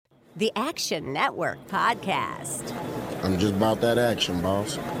the Action Network podcast. I'm just about that action,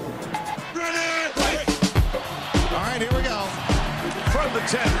 boss. Ready? All right, here we go. From the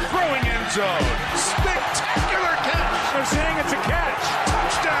 10, throwing end zone. Spectacular catch. They're saying it's a catch.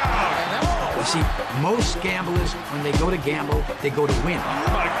 Touchdown. You see, most gamblers, when they go to gamble, they go to win. Oh,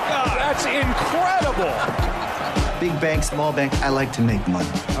 my God. That's incredible. Big bank, small bank, I like to make money.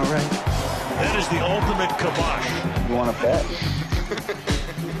 All right? That is the ultimate kibosh. You want to bet?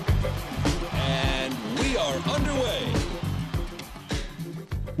 And we are underway.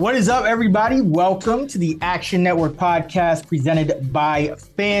 What is up, everybody? Welcome to the Action Network podcast presented by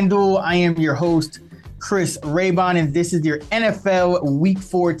FanDuel. I am your host, Chris Raybon, and this is your NFL Week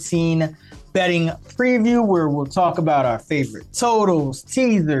 14 betting preview, where we'll talk about our favorite totals,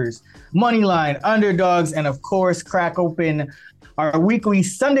 teasers, money line, underdogs, and of course, crack open our weekly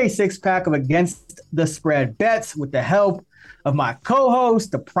Sunday six-pack of Against the Spread bets with the help of my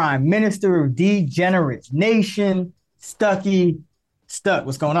co-host, the Prime Minister of Degenerate Nation, Stuckey. Stuck,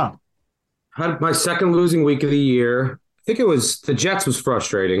 what's going on? Had my second losing week of the year. I think it was the Jets was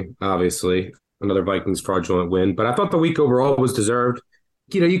frustrating, obviously. Another Vikings fraudulent win, but I thought the week overall was deserved.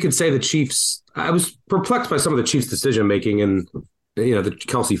 You know, you could say the Chiefs, I was perplexed by some of the Chiefs' decision-making and, you know, the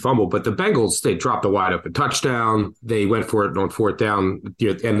Kelsey fumble, but the Bengals, they dropped a wide open touchdown. They went for it on fourth down at the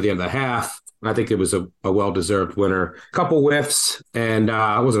end of the half. I think it was a well-deserved winner. Couple whiffs, and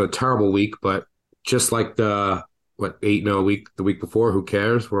it wasn't a terrible week, but just like the 8-0 week, the week before, who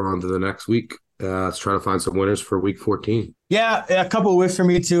cares? We're on to the next week. Let's try to find some winners for week 14. Yeah, a couple of whiffs for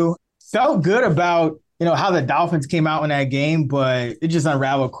me too. Felt good about, you know, how the Dolphins came out in that game, but it just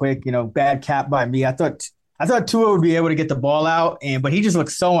unraveled quick. You know, bad cap by me. I thought Tua would be able to get the ball out, but he just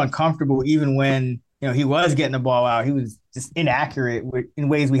looked so uncomfortable even when, you know, he was getting the ball out. He was just inaccurate in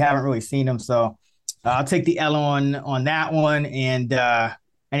ways we haven't really seen him. So I'll take the L on that one. And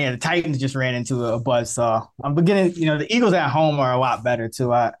yeah, the Titans just ran into a buzzsaw. I'm beginning, you know, the Eagles at home are a lot better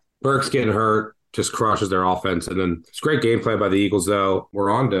too. Burke's getting hurt, just crushes their offense. And then it's great game plan by the Eagles, though. We're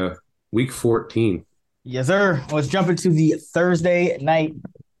on to week 14. Yes, sir. Let's jump into the Thursday night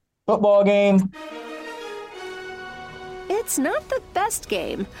football game. It's not the best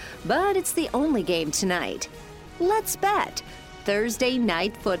game, but it's the only game tonight. Let's bet Thursday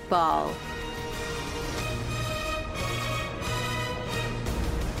Night Football.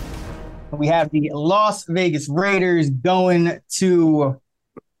 We have the Las Vegas Raiders going to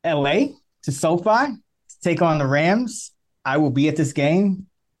LA, to SoFi, to take on the Rams. I will be at this game.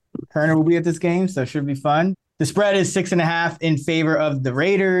 Turner will be at this game, so it should be fun. The spread is 6.5 in favor of the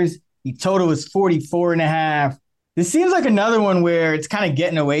Raiders. The total is 44.5. This seems like another one where it's kind of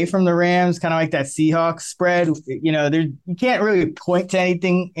getting away from the Rams, kind of like that Seahawks spread. You know, you can't really point to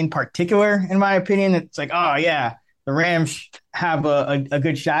anything in particular, in my opinion. It's like, oh, yeah, the Rams have a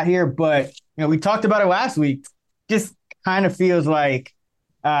good shot here. But, you know, we talked about it last week. Just kind of feels like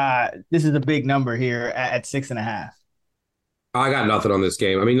this is a big number here at 6.5. I got nothing on this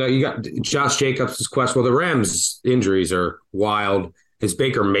game. I mean, you got Josh Jacobs is questionable. The Rams' injuries are wild. Is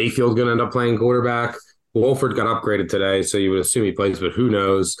Baker Mayfield going to end up playing quarterback? Wolford got upgraded today, so you would assume he plays, but who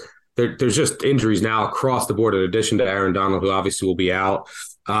knows? There's just injuries now across the board in addition to Aaron Donald, who obviously will be out.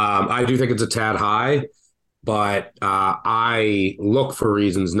 I do think it's a tad high, but I look for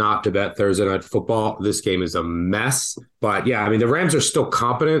reasons not to bet Thursday Night Football. This game is a mess. But, yeah, I mean, the Rams are still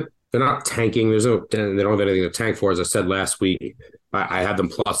competent. They're not tanking. They don't have anything to tank for. As I said last week, I had them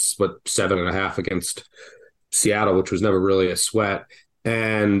plus 7.5 against Seattle, which was never really a sweat.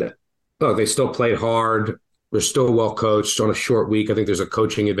 And look, they still played hard. They're still well coached on a short week. I think there's a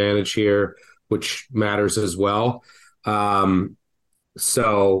coaching advantage here, which matters as well. But I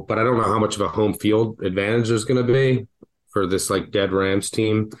don't know how much of a home field advantage there's going to be for this like dead Rams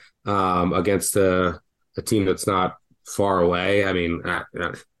team against a team that's not far away. I mean, I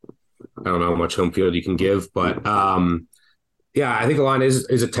don't know how much home field you can give, but yeah, I think the line is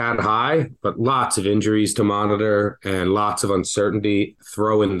a tad high, but lots of injuries to monitor and lots of uncertainty.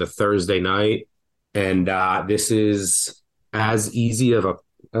 Throw in the Thursday night, and this is as easy of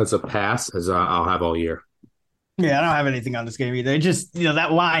a pass as I'll have all year. Yeah, I don't have anything on this game either. It just, you know,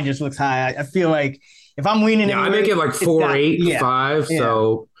 that line just looks high. I feel like if I'm leaning, I make it like 4, 8, 5. Yeah.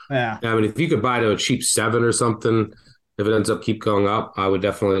 So yeah, I mean, if you could buy to a cheap 7 or something. If it ends up keep going up, I would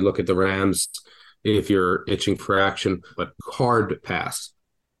definitely look at the Rams if you're itching for action, but hard pass.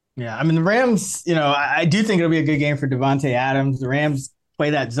 Yeah, I mean, the Rams, you know, I do think it'll be a good game for Devontae Adams. The Rams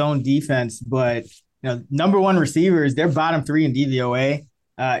play that zone defense, but, you know, number one receivers, they're bottom 3 in DVOA.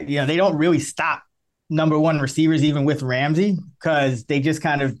 You know, they don't really stop number one receivers even with Ramsey because they just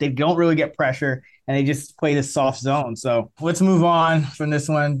they don't really get pressure. and they just play this soft zone. So let's move on from this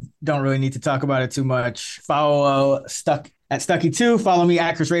one. Don't really need to talk about it too much. Follow Stucky2. Follow me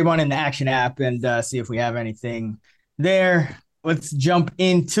at Chris Raybon in the Action app and see if we have anything there. Let's jump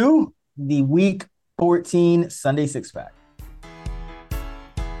into the Week 14 Sunday six-pack.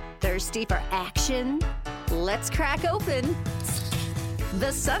 Thirsty for action? Let's crack open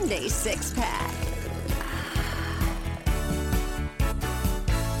the Sunday six-pack.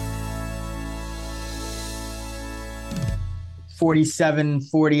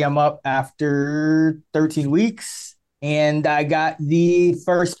 $47.40. I'm up after 13 weeks. And I got the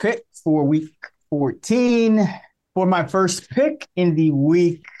first pick for Week 14. For my first pick in the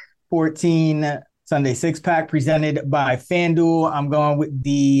Week 14 Sunday six-pack presented by FanDuel, I'm going with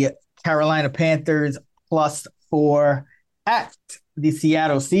the Carolina Panthers +4 at the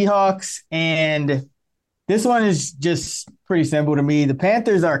Seattle Seahawks. And this one is just pretty simple to me. The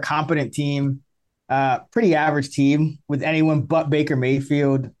Panthers are a competent team, pretty average team with anyone but Baker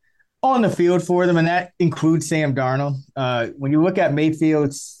Mayfield on the field for them, and that includes Sam Darnold. When you look at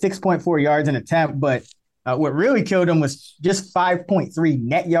Mayfield, 6.4 yards an attempt, but what really killed him was just 5.3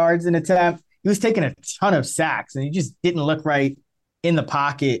 net yards an attempt. He was taking a ton of sacks, and he just didn't look right in the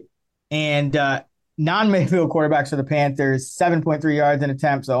pocket. And non-Mayfield quarterbacks for the Panthers, 7.3 yards an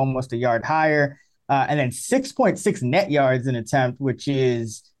attempt, so almost a yard higher. And then 6.6 net yards an attempt, which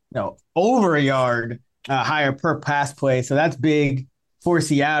is over a yard higher per pass play. So that's big for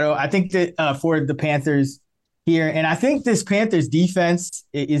Seattle. I think that for the Panthers here, and I think this Panthers defense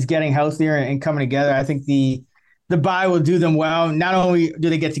is getting healthier and coming together. I think the bye will do them well. Not only do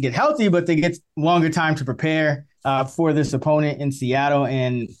they get to get healthy, but they get longer time to prepare for this opponent in Seattle.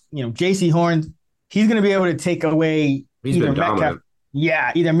 And, J.C. Horn, he's going to be able to take away either Metcalf.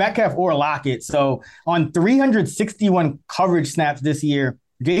 Yeah, either Metcalf or Lockett. So on 361 coverage snaps this year,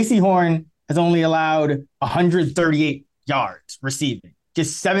 J.C. Horn has only allowed 138 yards receiving.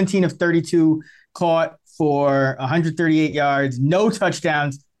 Just 17 of 32 caught for 138 yards, no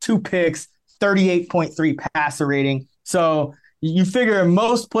touchdowns, 2 picks, 38.3 passer rating. So you figure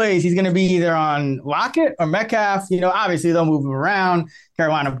most plays he's going to be either on Lockett or Metcalf. Obviously they'll move him around.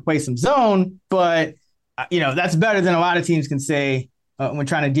 Carolina will play some zone, but that's better than a lot of teams can say when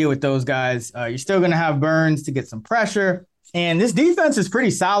trying to deal with those guys. You're still going to have Burns to get some pressure. And this defense is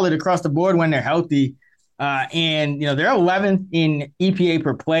pretty solid across the board when they're healthy. And they're 11th in EPA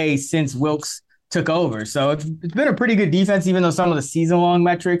per play since Wilkes took over. So it's been a pretty good defense, even though some of the season-long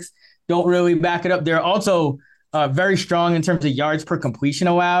metrics don't really back it up. They're also very strong in terms of yards per completion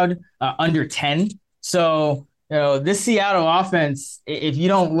allowed, under 10. So, this Seattle offense, if you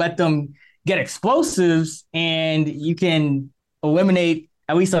don't let them get explosives and you can eliminate,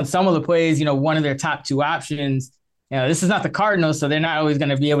 at least on some of the plays, one of their top 2 options. This is not the Cardinals, so they're not always going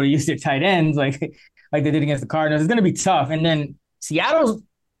to be able to use their tight ends like they did against the Cardinals. It's going to be tough. And then Seattle's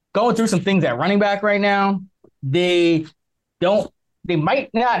going through some things at running back right now. They might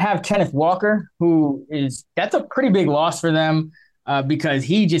not have Kenneth Walker, that's a pretty big loss for them because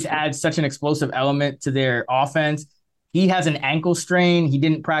he just adds such an explosive element to their offense. He has an ankle strain. He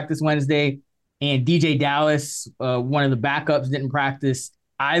didn't practice Wednesday. And DJ Dallas, one of the backups, didn't practice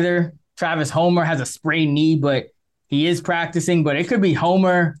either. Travis Homer has a sprained knee, but he is practicing. But it could be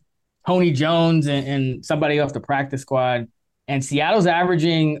Homer, Tony Jones, and somebody off the practice squad. And Seattle's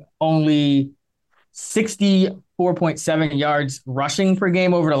averaging only 64.7 yards rushing per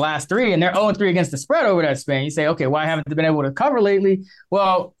game over the last 3, and they're 0-3 against the spread over that span. You say, okay, why haven't they been able to cover lately?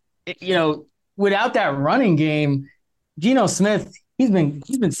 Well, without that running game, Geno Smith, he's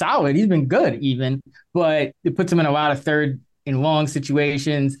been solid. He's been good even, but it puts him in a lot of third and long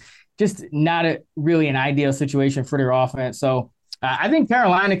situations. Just not really an ideal situation for their offense. So I think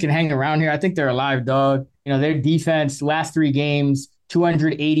Carolina can hang around here. I think they're a live dog. Their defense, last 3 games,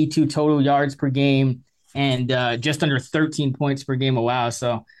 282 total yards per game and just under 13 points per game allowed.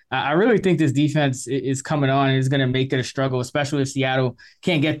 So I really think this defense is coming on and is going to make it a struggle, especially if Seattle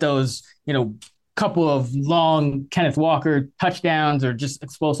can't get those, couple of long Kenneth Walker touchdowns or just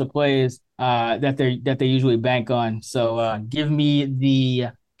explosive plays that they usually bank on. So give me the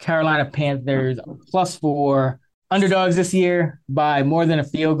Carolina Panthers +4 underdogs this year by more than a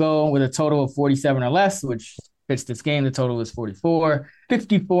field goal with a total of 47 or less, which fits this game. The total is 44,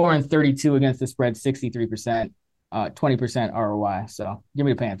 54-32 against the spread, 63%, 20% ROI. So give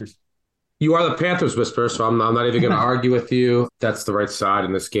me the Panthers. You are the Panthers whisperer, so I'm not even going to argue with you. That's the right side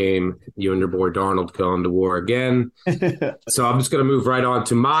in this game. You and your boy Darnold going to war again. So I'm just going to move right on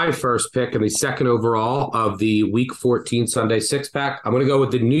to my first pick and the second overall of the Week 14 Sunday six-pack. I'm going to go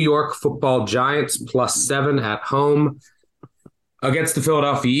with the New York Football Giants +7 at home against the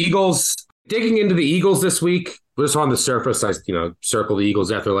Philadelphia Eagles. Digging into the Eagles this week, just on the surface, I circled the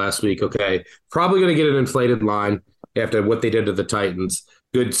Eagles after last week. Okay, probably going to get an inflated line after what they did to the Titans.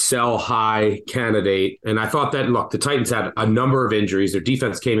 Good sell high candidate. And I thought that, look, the Titans had a number of injuries. Their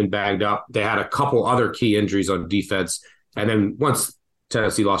defense came in banged up. They had a couple other key injuries on defense. And then once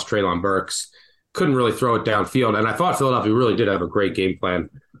Tennessee lost Treylon Burks, couldn't really throw it downfield. And I thought Philadelphia really did have a great game plan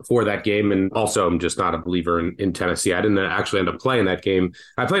for that game. And also, I'm just not a believer in Tennessee. I didn't actually end up playing that game.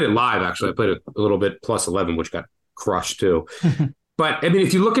 I played it live, actually. I played it a little bit plus 11, which got crushed too. But I mean,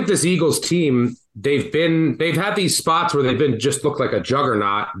 if you look at this Eagles team, they've had these spots where they've been just look like a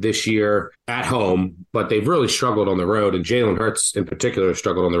juggernaut this year at home, but they've really struggled on the road. And Jalen Hurts in particular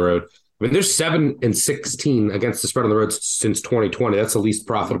struggled on the road. I mean, they're 7-16 against the spread on the road since 2020. That's the least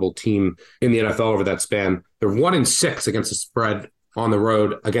profitable team in the NFL over that span. They're 1-6 against the spread on the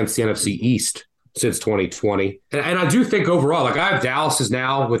road against the NFC East since 2020. And I do think overall, like I have Dallas is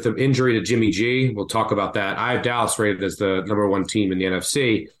now with the injury to Jimmy G. We'll talk about that. I have Dallas rated as the number one team in the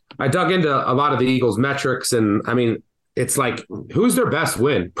NFC. I dug into a lot of the Eagles metrics, and I mean, it's like, who's their best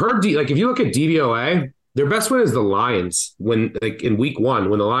win? Like if you look at DVOA, their best win is the Lions when, like in week 1,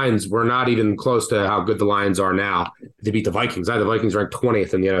 when the Lions were not even close to how good the Lions are now. They beat the Vikings. I had the Vikings ranked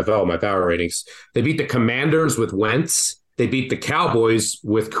 20th in the NFL, my power ratings. They beat the Commanders with Wentz. They beat the Cowboys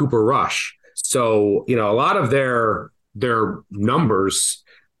with Cooper Rush. So, a lot of their numbers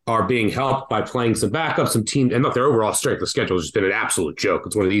are being helped by playing some backups, some teams. And look, their overall strength of schedule has just been an absolute joke.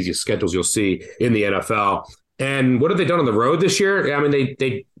 It's one of the easiest schedules you'll see in the NFL. And what have they done on the road this year? I mean,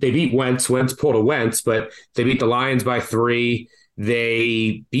 they beat Wentz. Wentz pulled a Wentz, but they beat the Lions by 3.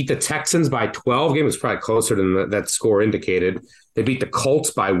 They beat the Texans by 12. Game was probably closer than that score indicated. They beat the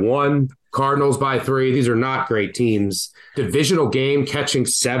Colts by 1. Cardinals by 3. These are not great teams. Divisional game catching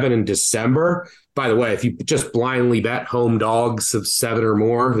 7 in December. By the way, if you just blindly bet home dogs of 7 or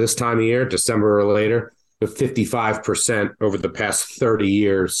more this time of year, December or later, with 55% over the past 30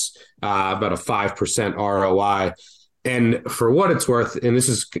 years, about a 5% ROI. And for what it's worth, and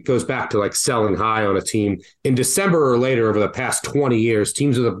goes back to like selling high on a team, in December or later over the past 20 years,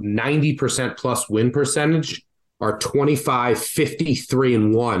 teams with a 90% plus win percentage are 25, 53,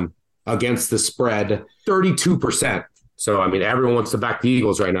 and 1 against the spread, 32%. So, I mean, everyone wants to back the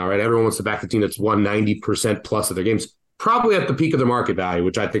Eagles right now, right? Everyone wants to back the team that's won 90% plus of their games, probably at the peak of their market value,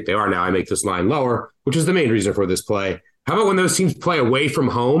 which I think they are now. I make this line lower, which is the main reason for this play. How about when those teams play away from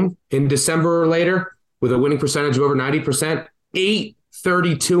home in December or later with a winning percentage of over 90%? 8,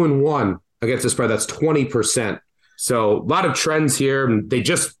 32, and 1 against the spread. That's 20%. So a lot of trends here. And they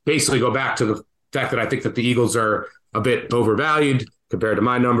just basically go back to the fact that I think that the Eagles are a bit overvalued compared to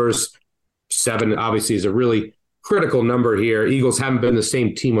my numbers. 7 obviously is a really critical number here. Eagles haven't been the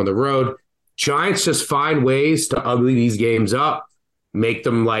same team on the road. Giants just find ways to ugly these games up, make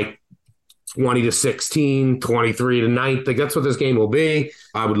them like 20-16, 23-9. Like that's what this game will be.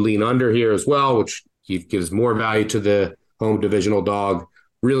 I would lean under here as well, which gives more value to the home divisional dog.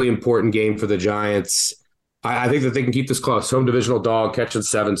 Really important game for the Giants. I think that they can keep this close. Home divisional dog, catching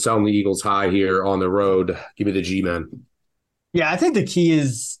 7, selling the Eagles high here on the road. Give me the G-men. Yeah, I think the key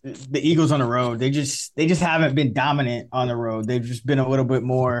is the Eagles on the road. They just haven't been dominant on the road. They've just been a little bit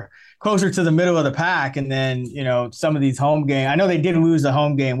more closer to the middle of the pack. And then, some of these home games, I know they did lose the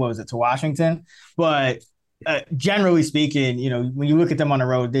home game, to Washington? But generally speaking, when you look at them on the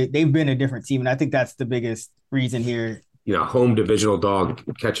road, they've been a different team. And I think that's the biggest reason here. Home divisional dog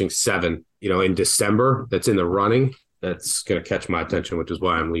catching 7, in December, that's in the running. That's going to catch my attention, which is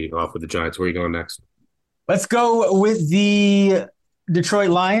why I'm leading off with the Giants. Where are you going next? Let's go with the Detroit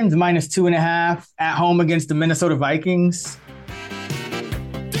Lions, -2.5 at home against the Minnesota Vikings.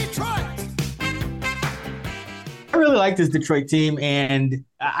 Detroit! I really like this Detroit team, and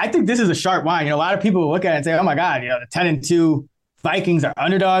I think this is a sharp line. A lot of people will look at it and say, oh my God, the 10-2 Vikings are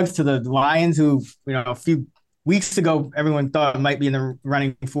underdogs to the Lions, who, a few weeks ago, everyone thought might be in the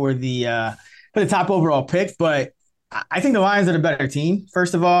running for the top overall pick. But I think the Lions are the better team,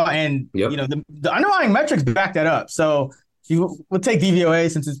 first of all. And, the underlying metrics back that up. So we'll take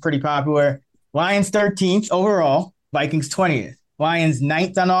DVOA since it's pretty popular. Lions 13th overall, Vikings 20th. Lions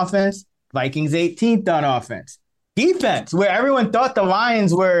 9th on offense, Vikings 18th on offense. Defense, where everyone thought the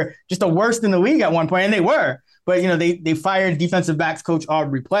Lions were just the worst in the league at one point, and they were. But, they fired defensive backs coach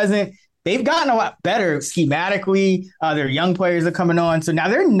Aubrey Pleasant. They've gotten a lot better schematically. Their young players are coming on. So now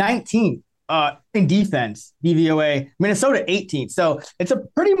they're 19th. In defense, DVOA, Minnesota 18th. So it's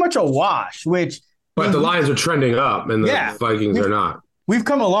pretty much a wash, But the Lions are trending up and the Vikings are not. We've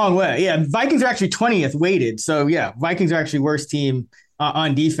come a long way. Yeah, Vikings are actually 20th weighted. So, Vikings are actually worst team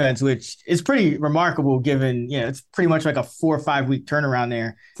on defense, which is pretty remarkable given, it's pretty much like a 4 or 5 week turnaround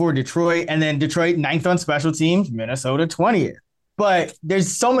there for Detroit. And then Detroit 9th on special teams, Minnesota 20th. But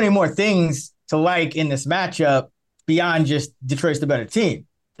there's so many more things to like in this matchup beyond just Detroit's the better team.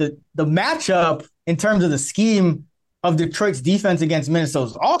 The matchup in terms of the scheme of Detroit's defense against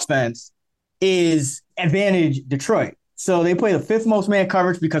Minnesota's offense is advantage Detroit. So they play the 5th most man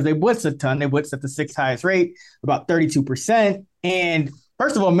coverage because they blitz a ton. They blitz at the 6th highest rate, about 32%. And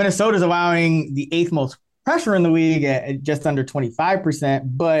first of all, Minnesota's allowing the 8th most pressure in the league at just under 25%.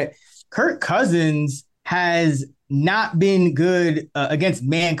 But Kirk Cousins has not been good against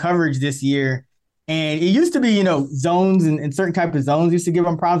man coverage this year. And it used to be, zones and certain type of zones used to give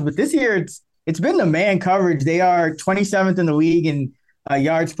them problems. But this year, it's been the man coverage. They are 27th in the league in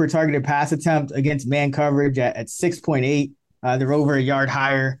yards per targeted pass attempt against man coverage at 6.8. They're over a yard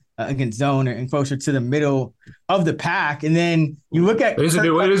higher against zone and closer to the middle of the pack. And then you look at it is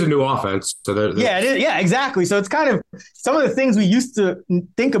a new offense. So yeah, exactly. So it's kind of some of the things we used to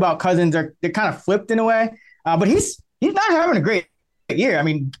think about Cousins they're kind of flipped in a way. But he's not having a great year. I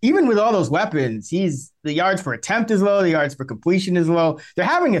mean, even with all those weapons, the yards per attempt is low, the yards per completion is low. They're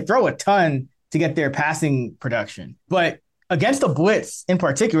having to throw a ton to get their passing production. But against the blitz in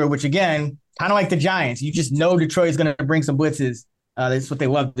particular, which again, kind of like the Giants, you just know Detroit is going to bring some blitzes. That's what they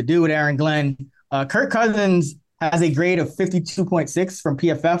love to do with Aaron Glenn. Kirk Cousins has a grade of 52.6 from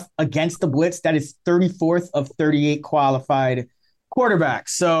PFF against the blitz. That is 34th of 38 qualified quarterbacks.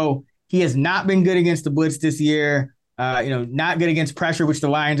 So he has not been good against the blitz this year. Not good against pressure, which the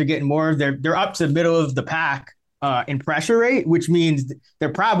Lions are getting more of. They're up to the middle of the pack in pressure rate, which means they're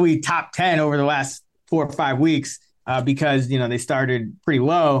probably top 10 over the last 4 or 5 weeks because, they started pretty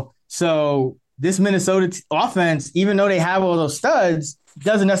low. So this Minnesota offense, even though they have all those studs,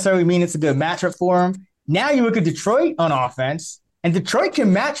 doesn't necessarily mean it's a good matchup for them. Now you look at Detroit on offense, and Detroit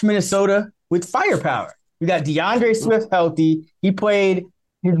can match Minnesota with firepower. You got DeAndre Swift healthy. He played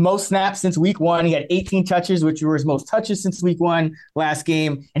his most snaps since week 1. He had 18 touches, which were his most touches since week 1 last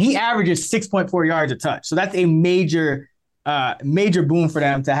game. And he averages 6.4 yards a touch. So that's a major boon for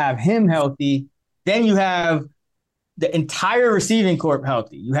them to have him healthy. Then you have the entire receiving corps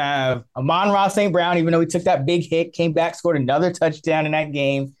healthy. You have Amon-Ra St. Brown, even though he took that big hit, came back, scored another touchdown in that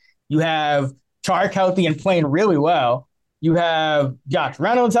game. You have Chark healthy and playing really well. You have Josh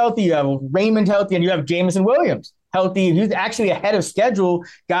Reynolds healthy. You have Raymond healthy, and you have Jameson Williams healthy. He's actually ahead of schedule,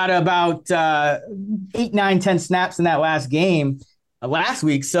 got about 8, 9, 10 snaps in that last game last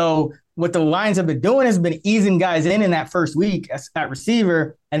week. So what the Lions have been doing has been easing guys in that first week at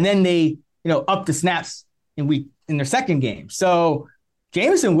receiver, and then they, up the snaps in their second game. So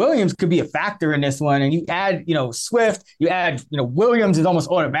Jameson Williams could be a factor in this one. And you add, Swift, you add, Williams is almost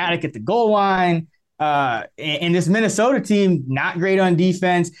automatic at the goal line. And this Minnesota team, not great on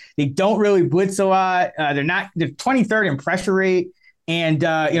defense. They don't really blitz a lot. They're 23rd in pressure rate. And,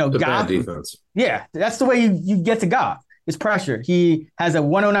 Goff, defense. Yeah, that's the way you get to Goff. It's pressure. He has a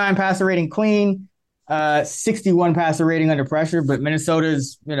 109 passer rating clean, 61 passer rating under pressure, but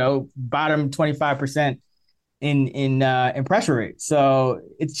Minnesota's, bottom 25% in pressure rate. So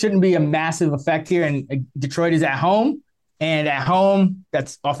it shouldn't be a massive effect here. And Detroit is at home. And at home,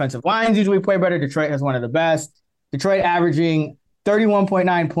 that's offensive lines usually play better. Detroit has one of the best. Detroit averaging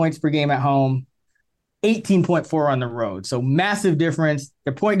 31.9 points per game at home, 18.4 on the road. So massive difference.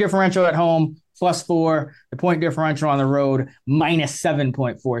 The point differential at home, +4. The point differential on the road,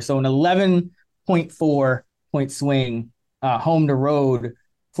 -7.4. So an 11.4 point swing home to road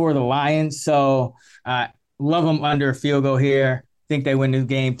for the Lions. So love them under a field goal here. Think they win this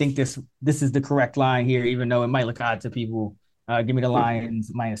game. Think this is the correct line here, even though it might look odd to people. Give me the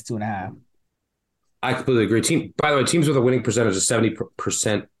Lions -2.5. I completely agree. By the way, teams with a winning percentage of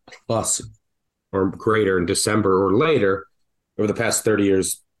 70% plus or greater in December or later over the past 30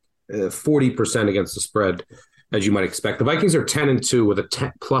 years, 40% against the spread, as you might expect. The Vikings are 10-2 with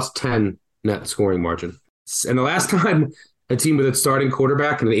a +10 net scoring margin. And the last time a team with its starting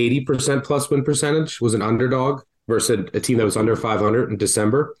quarterback and an 80% plus win percentage was an underdog versus a team that was under 500 in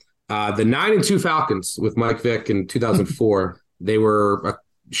December. The 9-2 Falcons with Mike Vick in 2004, they were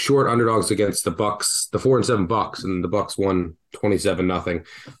short underdogs against the Bucks, the 4-7 Bucks, and the Bucks won 27-0.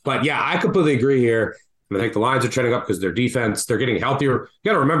 But yeah, I completely agree here. I think the Lions are trending up because their defense, they're getting healthier. You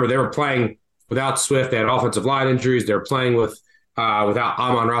got to remember, they were playing without Swift. They had offensive line injuries. They were playing without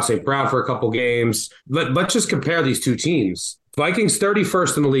Amon-Ra St. Brown for a couple games. Let's just compare these two teams. Vikings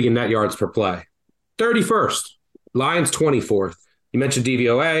 31st in the league in net yards per play. 31st. Lions 24th. You mentioned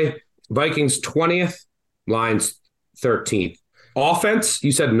DVOA. Vikings 20th. Lions 13th. Offense,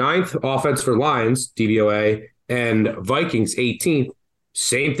 you said 9th offense for Lions, DVOA, and Vikings 18th.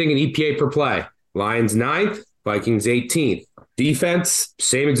 Same thing in EPA per play. Lions 9th, Vikings 18th. Defense,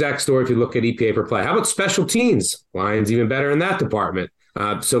 same exact story if you look at EPA per play. How about special teams? Lions even better in that department.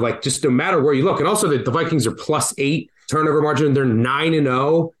 So like just no matter where you look. And also the Vikings are +8 turnover margin. They're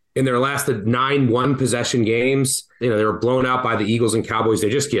 9-0 in their last 9 one-possession games. They were blown out by the Eagles and Cowboys. They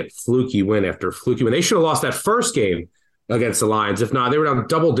just get fluky win after fluky win. They should have lost that first game against the Lions. If not, they were down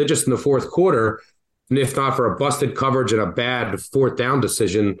double digits in the fourth quarter. And if not for a busted coverage and a bad fourth down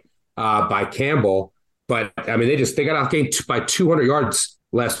decision by Campbell. But, I mean, they got outgained by 200 yards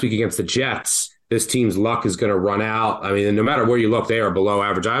last week against the Jets. This team's luck is going to run out. I mean, no matter where you look, they are below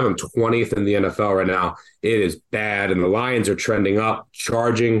average. I have them 20th in the NFL right now. It is bad, and the Lions are trending up,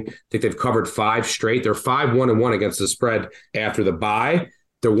 charging. I think they've covered 5 straight. They're 5-1-1 against the spread after the bye.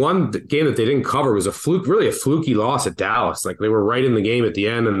 The one game that they didn't cover was a fluky loss at Dallas. Like they were right in the game at the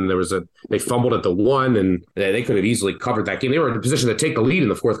end, and they fumbled at the 1, and they could have easily covered that game. They were in a position to take the lead in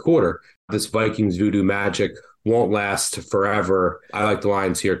the fourth quarter. This Vikings voodoo magic won't last forever. I like the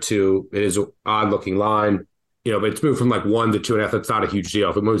Lions here too. It is an odd looking line, but it's moved from like 1 to 2.5. That's not a huge deal.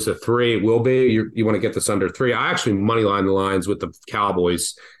 If it moves to 3, it will be. You want to get this under 3. I actually money line the Lions with the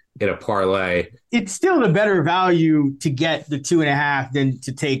Cowboys in a parlay. It's still the better value to get the 2.5 than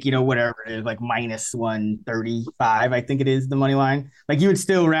to take, whatever it is, like -135, I think it is the money line. Like you would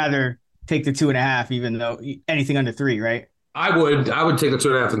still rather take the 2.5, even though anything under 3, right? I would take the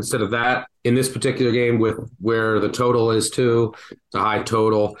 2.5 instead of that in this particular game with where the total is too. It's a high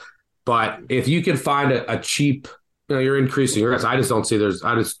total. But if you can find a cheap, you're increasing your risk. I just don't see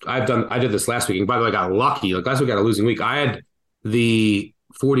I did this last week. And by the way, I got lucky. Like last week I got a losing week. I had the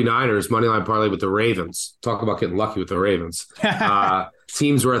 49ers moneyline parlay with the Ravens. Talk about getting lucky with the Ravens.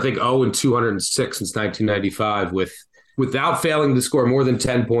 Teams were, I think, 0-206 since 1995 without failing to score more than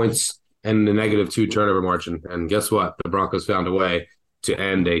 10 points and a -2 turnover margin. And guess what? The Broncos found a way to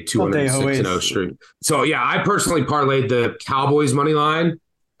end a 206-0 streak. So, yeah, I personally parlayed the Cowboys money line.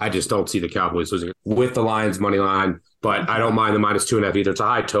 I just don't see the Cowboys losing with the Lions money line, but I don't mind the -2.5 either. It's a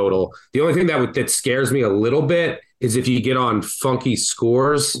high total. The only thing that scares me a little bit is if you get on funky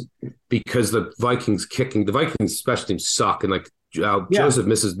scores because the Vikings special teams suck. And Joseph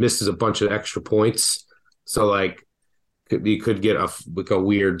misses a bunch of extra points. So you could get a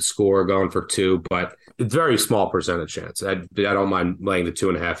weird score going for 2, but it's very small percentage chance. I don't mind laying the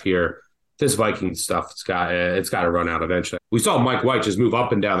 2.5 here. This Viking stuff, it's got to run out eventually. We saw Mike White just move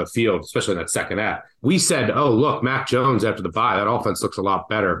up and down the field, especially in that second half. We said, oh, look, Mac Jones after the bye, that offense looks a lot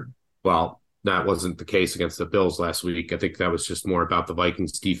better. Well, that wasn't the case against the Bills last week. I think that was just more about the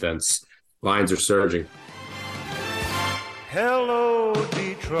Vikings defense. Lions are surging. Hello,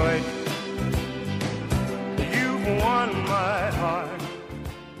 Detroit. You've won my heart.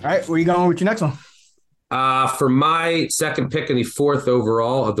 All right, where are you going with your next one? For my second pick in the 4th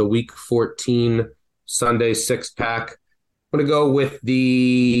overall of the Week 14 Sunday 6-pack, I'm going to go with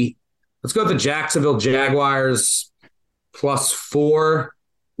the Jacksonville Jaguars +4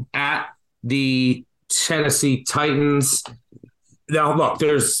 at the Tennessee Titans. Now, look,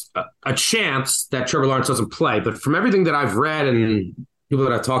 there's a chance that Trevor Lawrence doesn't play, but from everything that I've read and people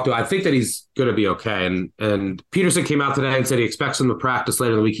that I've talked to, I think that he's going to be okay. And Peterson came out today and said he expects him to practice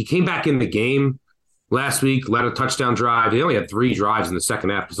later in the week. He came back in the game last week, led a touchdown drive. He only had 3 drives in the second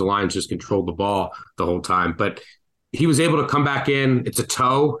half because the Lions just controlled the ball the whole time. But he was able to come back in. It's a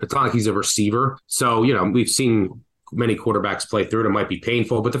toe. It's not like he's a receiver. So, we've seen many quarterbacks play through it. It might be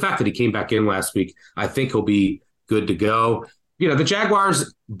painful. But the fact that he came back in last week, I think he'll be good to go. The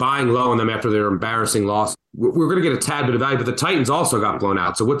Jaguars buying low on them after their embarrassing loss. We're going to get a tad bit of value, but the Titans also got blown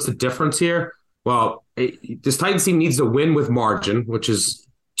out. So what's the difference here? Well, this Titans team needs to win with margin, which is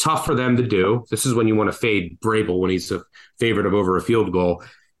tough for them to do. This is when you want to fade Vrabel when he's a favorite of over a field goal.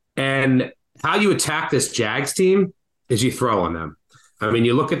 And how you attack this Jags team is you throw on them. I mean,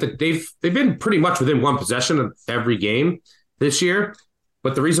 you look at they've been pretty much within one possession of every game this year.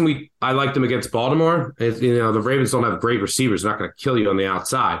 But the reason I like them against Baltimore is, the Ravens don't have great receivers. They're not going to kill you on the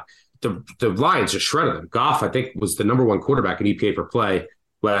outside. The Lions just shredded them. Goff, I think, was the number 1 quarterback in EPA per play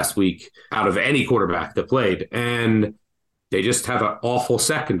last week out of any quarterback that played. And they just have an awful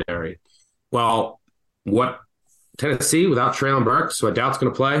secondary. Well, what Tennessee without Treylon Burks, who I doubt is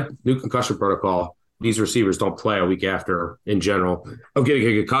going to play, new concussion protocol. These receivers don't play a week after, in general, of getting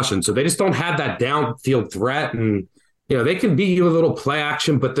a concussion. So they just don't have that downfield threat. And, they can beat you with a little play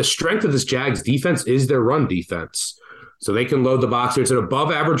action, but the strength of this Jags defense is their run defense. So they can load the box here. It's an above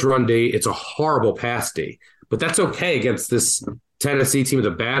average run D. It's a horrible pass D. But that's okay against this Tennessee team with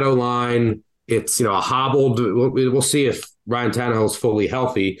a bad O-line. It's, a hobbled. We'll see if Ryan Tannehill's fully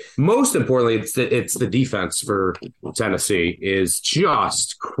healthy. Most importantly, it's the defense for Tennessee is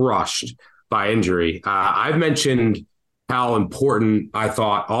just crushed by injury. I've mentioned how important I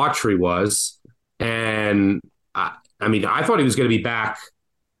thought Autry was. And I thought he was going to be back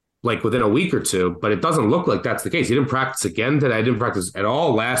like within a week or two, but it doesn't look like that's the case. He didn't practice again today. I didn't practice at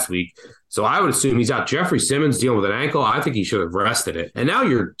all last week. So I would assume he's out. Jeffrey Simmons dealing with an ankle. I think he should have rested it. And now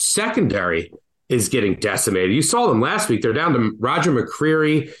your secondary is getting decimated. You saw them last week. They're down to Roger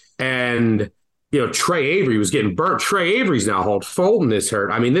McCreary and, Trey Avery was getting burnt. Trey Avery's now hurt. Fulton is hurt.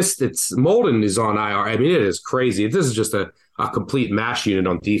 Molden is on IR. It is crazy. This is just a complete mash unit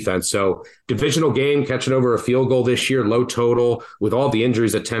on defense. So divisional game, catching over a field goal this year, low total with all the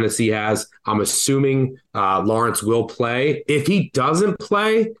injuries that Tennessee has. I'm assuming Lawrence will play. If he doesn't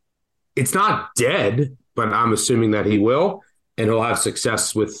play, it's not dead, but I'm assuming that he will, and he'll have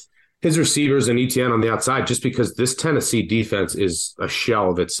success with his receivers and ETN on the outside just because this Tennessee defense is a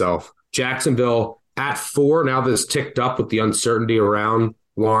shell of itself. Jacksonville at 4. Now this ticked up with the uncertainty around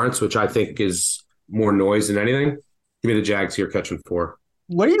Lawrence, which I think is more noise than anything. Give me the Jags here catching 4.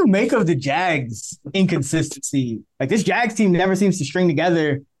 What do you make of the Jags' inconsistency? Like, this Jags team never seems to string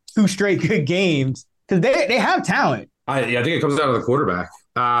together 2 straight good games because they have talent. I think it comes down to the quarterback.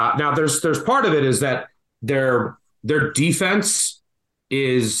 Now, there's part of it is that their defense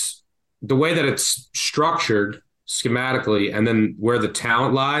is the way that it's structured schematically, and then where the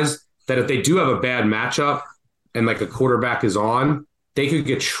talent lies. That if they do have a bad matchup and like a quarterback is on, they could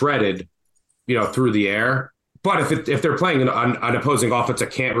get shredded, through the air. But if they're playing an opposing offense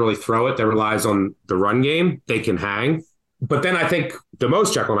that can't really throw it, that relies on the run game, they can hang. But then I think the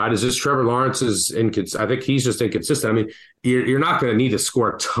most Jekyll and Hyde is just Trevor Lawrence is inconsistent. I think he's just inconsistent. You're not going to need to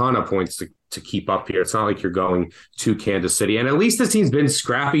score a ton of points to keep up here. It's not like you're going to Kansas City. And at least this team's been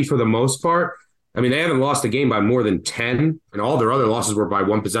scrappy for the most part. They haven't lost a game by more than 10, and all their other losses were by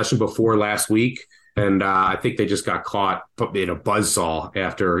 1 possession before last week. And I think they just got caught in a buzzsaw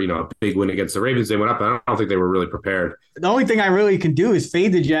after, a big win against the Ravens. They went up, and I don't think they were really prepared. The only thing I really can do is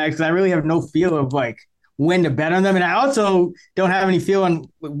fade the Jags because I really have no feel of when to bet on them. And I also don't have any feel on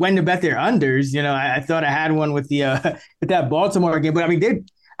when to bet their unders. I thought I had one with with that Baltimore game, but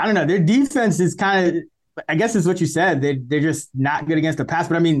I don't know. Their defense is kind of, I guess is what you said. They're just not good against the pass.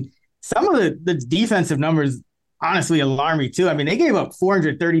 But some of the defensive numbers honestly alarm me too. They gave up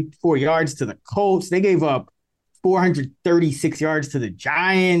 434 yards to the Colts. They gave up 436 yards to the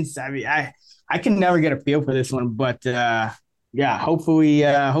Giants. I can never get a feel for this one, but hopefully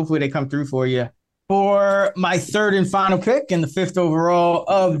they come through for you. For my third and final pick and the 5th overall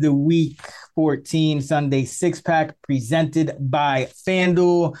of the Week 14 Sunday 6-pack presented by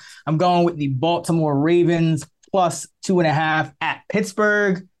FanDuel, I'm going with the Baltimore Ravens plus 2.5 at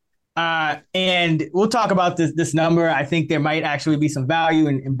Pittsburgh. And we'll talk about this number. I think there might actually be some value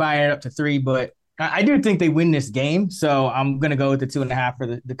in buying it up to 3, but I do think they win this game. So I'm going to go with the 2.5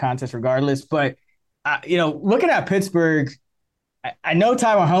 for the contest regardless. But, looking at Pittsburgh, I know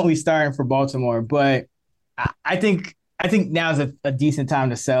Tyron Huntley's starting for Baltimore, but I think now's a decent time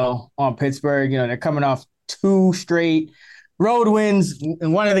to sell on Pittsburgh. They're coming off 2 straight road wins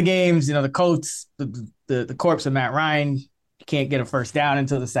in one of the games. The Colts, the corpse of Matt Ryan, can't get a first down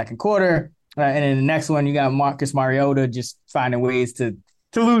until the second quarter. And in the next one, you got Marcus Mariota just finding ways to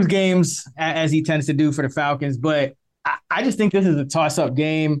lose games, as he tends to do for the Falcons. But I just think this is a toss-up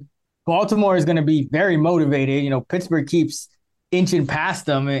game. Baltimore is going to be very motivated. Pittsburgh keeps inching past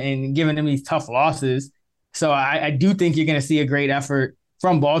them and giving them these tough losses. So I do think you're going to see a great effort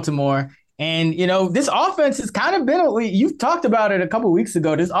from Baltimore. And, this offense has kind of been, you've talked about it a couple of weeks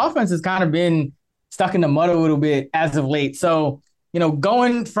ago, this offense has kind of been stuck in the mud a little bit as of late. So,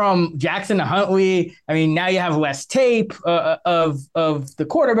 going from Jackson to Huntley, now you have less tape of the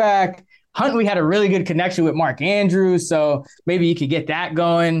quarterback. Huntley had a really good connection with Mark Andrews, so maybe you could get that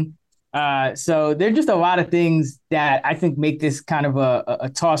going. So there's just a lot of things that I think make this kind of a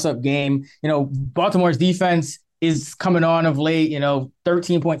toss-up game. Baltimore's defense is coming on of late,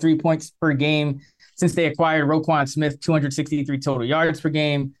 13.3 points per game since they acquired Roquan Smith, 263 total yards per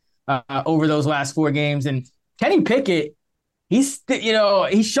game over those last 4 games. And Kenny Pickett, he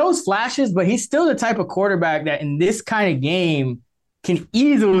shows flashes, but he's still the type of quarterback that in this kind of game can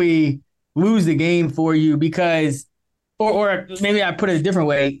easily lose the game for you because or maybe I put it a different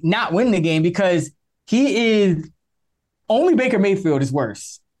way, not win the game because only Baker Mayfield is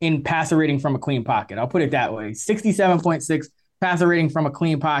worse in passer rating from a clean pocket. I'll put it that way. 67.6 passer rating from a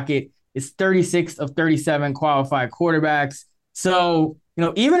clean pocket is 36 of 37 qualified quarterbacks. So,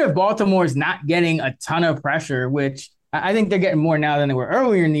 even if Baltimore is not getting a ton of pressure, which I think they're getting more now than they were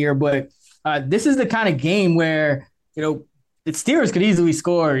earlier in the year, but this is the kind of game where, the Steelers could easily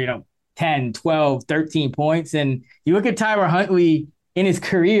score, 10, 12, 13 points. And you look at Tyler Huntley in his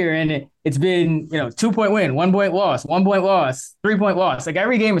career, and it's been, 2-point win, 1-point loss, 1-point loss, 3-point loss. Like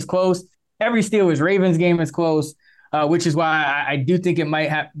every game is close. Every Steelers-Ravens game is close, which is why I do think it might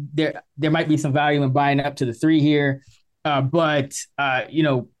have there might be some value in buying up to the 3 here. But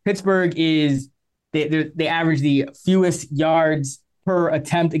Pittsburgh is they average the fewest yards per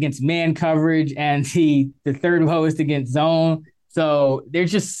attempt against man coverage and the third lowest against zone. So they're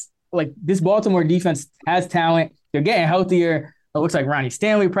just like this Baltimore defense has talent. They're getting healthier. It looks like Ronnie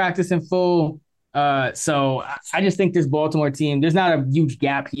Stanley practicing full. So I just think this Baltimore team, there's not a huge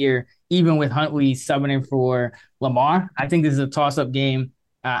gap here, even with Huntley subbing in for Lamar. I think this is a toss-up game.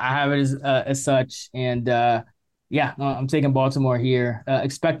 I have it as such. And I'm taking Baltimore here.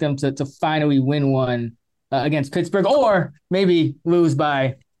 Expect them to finally win one against Pittsburgh, or maybe lose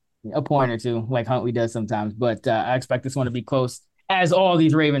by a point or two like Huntley does sometimes. But I expect this one to be close, as all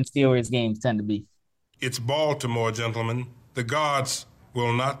these Ravens-Steelers games tend to be. It's Baltimore, gentlemen. The gods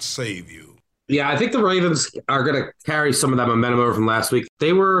will not save you. Yeah, I think the Ravens are going to carry some of that momentum over from last week.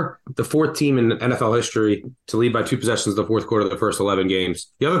 They were the 4th team in NFL history to lead by 2 possessions in the fourth quarter of the first 11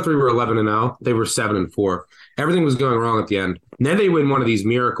 games. The other 3 were 11-0. They were 7-4. Everything was going wrong at the end. And then they win one of these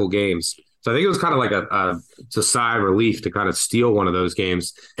miracle games. So I think it was kind of like a sigh of relief to kind of steal one of those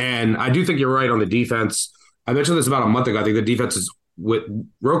games. And I do think you're right on the defense. I mentioned this about a month ago. I think the defense is with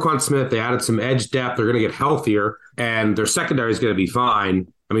Roquan Smith. They added some edge depth. They're going to get healthier, and their secondary is going to be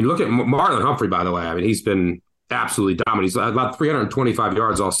fine. I mean, look at Marlon Humphrey, by the way. I mean, he's been absolutely dominant. He's about 325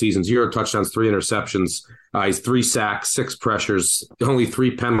 yards all season, 0 touchdowns, 3 interceptions. He's 3 sacks, 6 pressures, only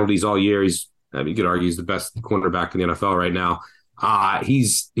 3 penalties all year. You could argue he's the best cornerback in the NFL right now. He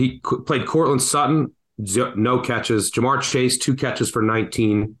played Cortland Sutton, no catches. Jamar Chase, 2 catches for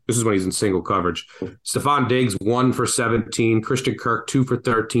 19. This is when he's in single coverage. Stephon Diggs, 1 for 17. Christian Kirk, 2 for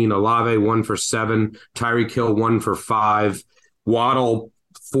 13. Olave, 1 for 7. Tyreek Hill, 1 for 5. Waddle,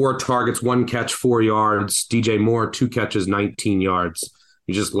 4 targets, 1 catch, 4 yards. DJ Moore, 2 catches, 19 yards.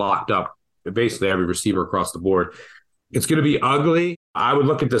 He just locked up basically every receiver across the board. It's going to be ugly. I would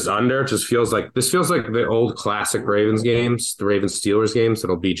look at this under. It just feels like the old classic Ravens games, the Ravens Steelers games.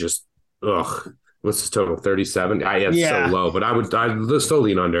 It'll be just, what's this total? 37? It's so low, but I'd still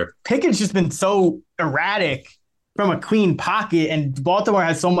lean under. Pickett's just been so erratic from a clean pocket, and Baltimore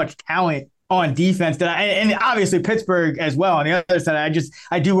has so much talent on defense and obviously Pittsburgh as well. On the other side,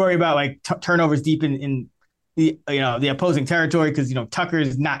 I do worry about like turnovers deep in the the opposing territory, because Tucker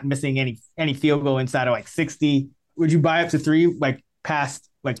is not missing any field goal inside of like 60. Would you buy up to 3 like past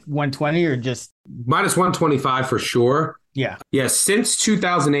like 120 or just minus 125 for sure? Yeah. Since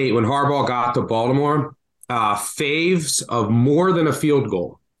 2008, when Harbaugh got to Baltimore, faves of more than a field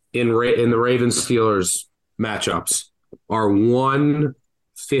goal in the Ravens Steelers matchups are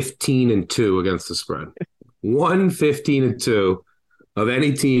 1-15-2 against the spread. 1-15-2 of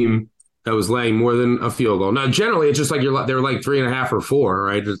any team that was laying more than a field goal. Now, generally, it's just like they're like 3.5 or 4,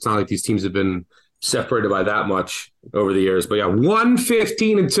 right? It's not like these teams have been separated by that much over the years. But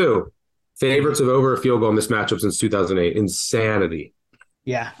 1-15-2. Favorites of over a field goal in this matchup since 2008. Insanity.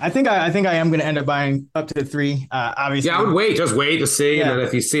 Yeah, I think I am going to end up buying up to 3. Obviously, I would just wait to see, and then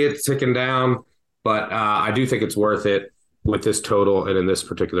if you see it ticking down. But I do think it's worth it with this total and in this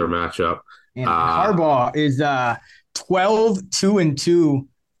particular matchup. And Harbaugh is 12-2-2,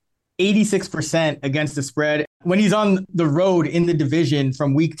 86% against the spread when he's on the road in the division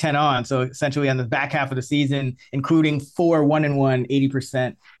from week 10 on. So essentially on the back half of the season, including 4 1-1,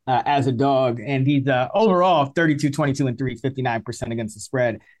 80% as a dog. And he's overall 32-22-3, 59% against the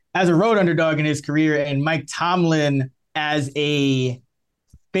spread as a road underdog in his career. And Mike Tomlin as a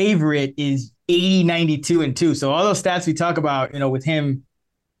favorite is 80-92-2. So all those stats we talk about, with him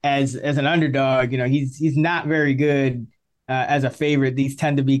as an underdog, he's not very good as a favorite. These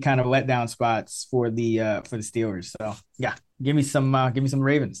tend to be kind of letdown spots for the Steelers. So yeah, give me some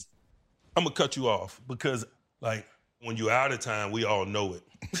Ravens. I'm gonna cut you off because like when you're out of time, we all know it.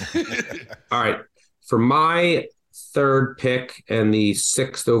 All right, for my third pick and the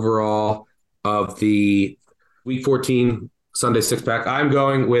 6th overall of the Week 14 Sunday 6-pack, I'm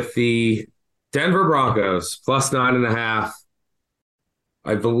going with the Denver Broncos plus 9.5.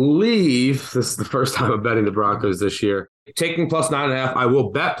 I believe this is the first time I'm betting the Broncos this year. Taking plus 9.5, I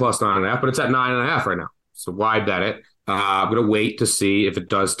will bet plus 9.5, but it's at 9.5 right now. So why bet it? I'm going to wait to see if it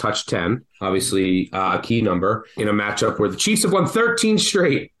does touch 10. Obviously, a key number in a matchup where the Chiefs have won 13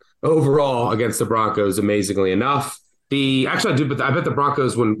 straight overall against the Broncos, amazingly enough. Actually, I did, but I bet the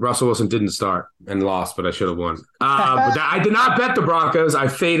Broncos when Russell Wilson didn't start and lost, but I should have won. I did not bet the Broncos. I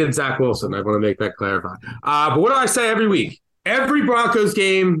faded Zach Wilson. I want to make that clarified. But what do I say every week? Every Broncos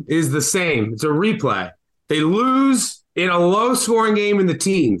game is the same. It's a replay. They lose in a low-scoring game in the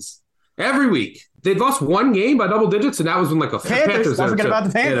teens every week. They've lost one game by double digits, and that was when like a Panthers. Don't forget about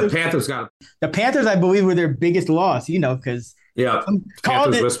the Panthers. Yeah, the Panthers got it. The Panthers, I believe, were their biggest loss. Because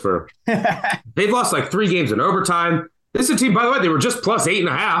Panthers whisper. They've lost like 3 games in overtime. This is a team, by the way, they were just plus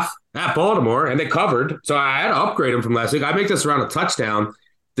 8.5 at Baltimore, and they covered. So I had to upgrade them from last week. I make this around a touchdown.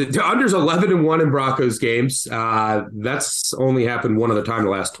 The under's 11-1 in Broncos games. That's only happened one other time in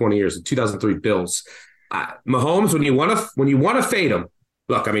the last 20 years. The 2003 Bills. Mahomes, when you want to fade him,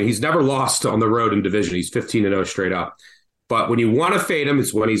 look, I mean, he's never lost on the road in division. He's 15-0 straight up. But when you want to fade him,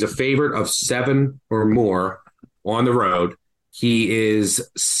 it's when he's a favorite of 7 or more on the road. He is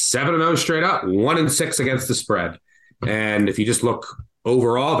 7-0 straight up, 1-6 against the spread. And if you just look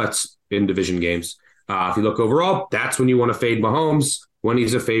overall, that's in division games. If you look overall, that's when you want to fade Mahomes, when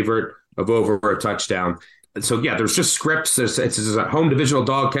he's a favorite of over a touchdown. So, yeah, there's just scripts. It's a home divisional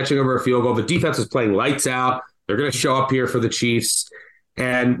dog catching over a field goal. The defense is playing lights out. They're going to show up here for the Chiefs.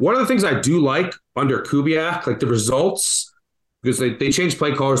 And one of the things I do like under Kubiak, like the results, because they changed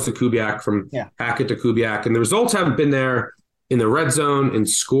play callers to Kubiak from Hackett to Kubiak, and the results haven't been there in the red zone in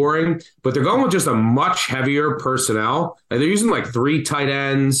scoring, but they're going with just a much heavier personnel. And they're using like 3 tight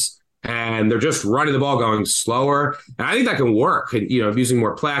ends, and they're just running the ball going slower. And I think that can work, using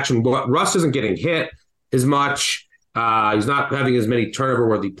more play action. But Russ isn't getting hit as much. He's not having as many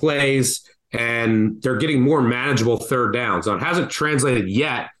turnover-worthy plays, and they're getting more manageable third downs. Now, it hasn't translated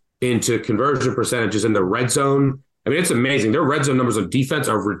yet into conversion percentages in the red zone. I mean, it's amazing. Their red zone numbers on defense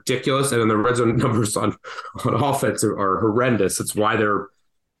are ridiculous, and then the red zone numbers on offense are horrendous. That's why they're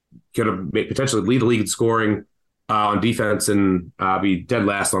going to potentially lead the league in scoring on defense and be dead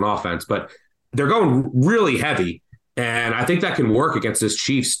last on offense. But they're going really heavy, and I think that can work against this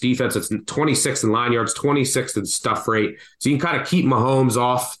Chiefs defense. It's 26th in line yards, 26th in stuff rate. So you can kind of keep Mahomes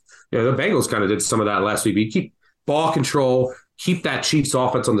off. The Bengals kind of did some of that last week. But you keep ball control, keep that Chiefs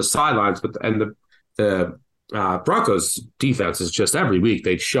offense on the sidelines, and the Broncos defense is just every week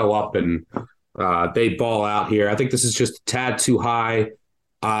they show up and they ball out here. I think this is just a tad too high.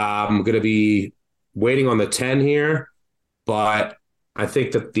 I'm going to be waiting on the 10 here, but I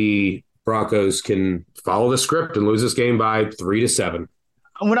think that the Broncos can follow the script and lose this game by 3-7.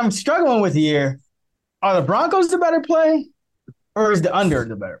 What I'm struggling with here, are the Broncos the better play or is the under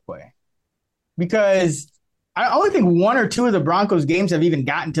the better play? Because I only think 1 or 2 of the Broncos games have even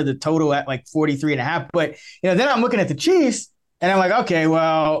gotten to the total at like 43.5. But, then I'm looking at the Chiefs and I'm like, okay,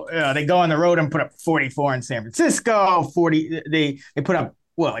 well, they go on the road and put up 44 in San Francisco, 40. They put up,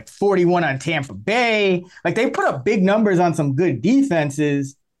 like 41 on Tampa Bay. Like they put up big numbers on some good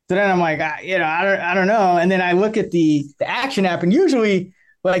defenses. So then I'm like, I don't know. And then I look at the action app, and usually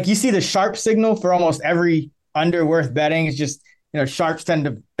like you see the sharp signal for almost every under worth betting. It's just, sharps tend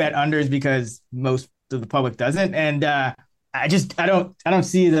to bet unders because most of the public doesn't. And I don't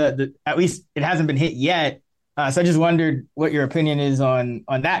see the at least it hasn't been hit yet. So I just wondered what your opinion is on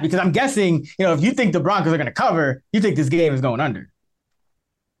that, because I'm guessing, if you think the Broncos are going to cover, you think this game is going under.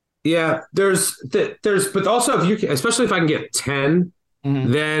 Yeah, there's, but also if you, especially if I can get 10,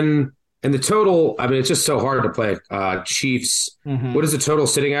 then, and the total, I mean, it's just so hard to play Chiefs. What is the total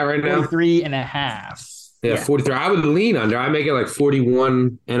sitting at right now? 43.5. Yeah, 43. I would lean under. I make it like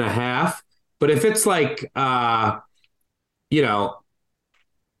 41.5. But if it's like,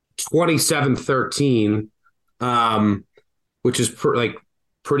 27-13, which is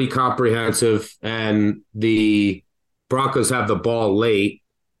pretty comprehensive, and the Broncos have the ball late.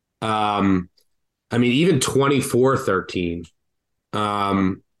 Even 24-13,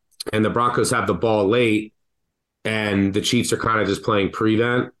 and the Broncos have the ball late, and the Chiefs are kind of just playing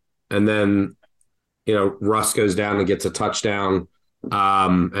prevent, and then, Russ goes down and gets a touchdown.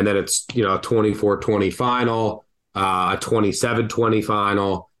 And then it's, a 24-20 final, a 27-20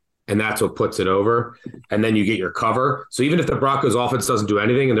 final, and that's what puts it over. And then you get your cover. So even if the Broncos offense doesn't do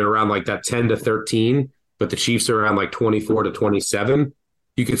anything and they're around like that 10-13, but the Chiefs are around like 24-27,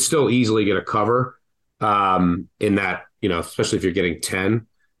 you could still easily get a cover in that, especially if you're getting 10.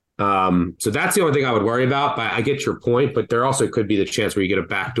 So that's the only thing I would worry about. But I get your point, but there also could be the chance where you get a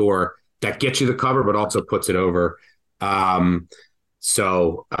backdoor that gets you the cover, but also puts it over. I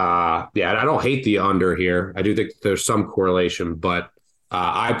don't hate the under here. I do think there's some correlation, but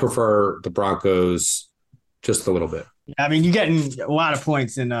I prefer the Broncos just a little bit. I mean, you're getting a lot of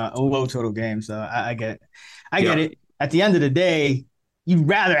points in a low total game, so I get it. I get it. At the end of the day, you'd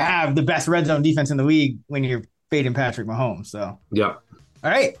rather have the best red zone defense in the league when you're fading Patrick Mahomes. So, Yep. All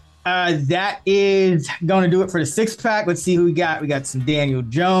right. That is going to do it for the 6-pack. Let's see who we got. We got some Daniel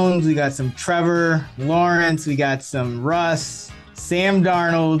Jones. We got some Trevor Lawrence. We got some Russ, Sam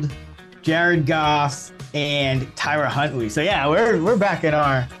Darnold, Jared Goff, and Tyra Huntley. So yeah, we're back at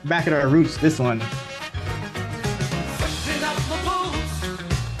our roots this one.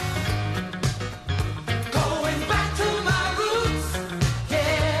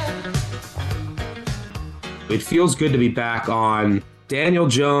 It feels good to be back on Daniel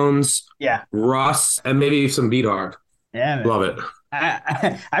Jones, Russ, and maybe some beat hard. Yeah, man. Love it.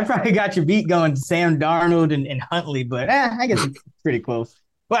 I probably got your beat going, Sam Darnold and Huntley, but I guess it's pretty close.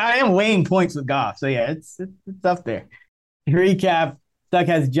 But I am weighing points with Goff, so yeah, it's up there. Recap: Stuck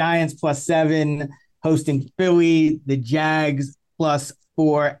has Giants +7 hosting Philly, the Jags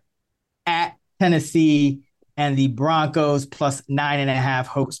 +4 at Tennessee, and the Broncos +9.5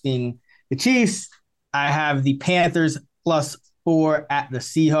 hosting the Chiefs. I have the Panthers +4 at the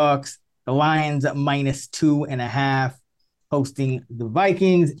Seahawks, the Lions at -2.5 hosting the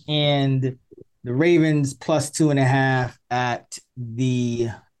Vikings, and the Ravens +2.5 at the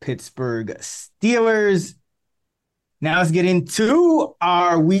Pittsburgh Steelers. Now let's get into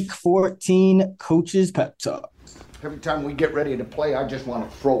our Week 14 Coaches Pep Talk. Every time we get ready to play, I just want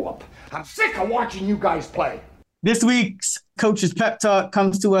to throw up. I'm sick of watching you guys play. This week's Coach's Pep Talk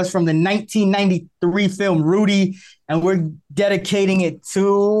comes to us from the 1993 film Rudy, and we're dedicating it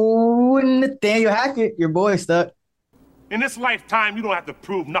to Nathaniel Hackett, your boy, Stuck. In this lifetime, you don't have to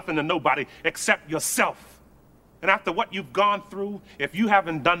prove nothing to nobody except yourself. And after what you've gone through, if you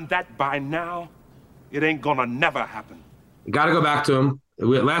haven't done that by now, it ain't gonna never happen. Got to go back to him.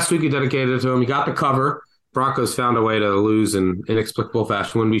 Last week, you dedicated it to him. He got the cover. Broncos found a way to lose in inexplicable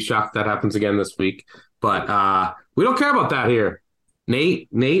fashion. Wouldn't be shocked if that happens again this week. But we don't care about that here. Nate,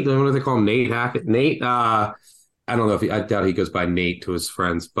 what do they call him? Nate Hackett? Nate, I don't know I doubt he goes by Nate to his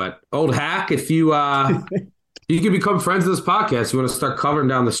friends. But old Hack, if you you can become friends of this podcast, you want to start covering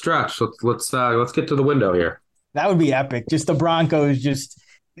down the stretch. Let's get to the window here. That would be epic. Just the Broncos just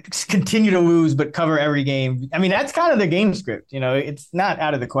continue to lose, but cover every game. I mean, that's kind of the game script. It's not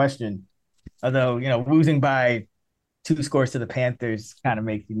out of the question. Although, losing by 2 scores to the Panthers kind of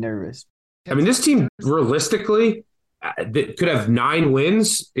makes you nervous. I mean, this team realistically could have 9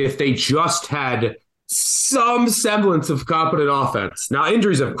 wins if they just had some semblance of competent offense. Now,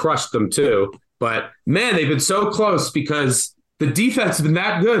 injuries have crushed them too, but man, they've been so close because the defense has been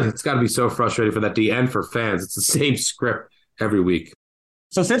that good. It's got to be so frustrating for that D and for fans. It's the same script every week.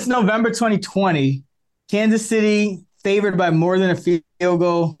 So since November 2020, Kansas City favored by more than a field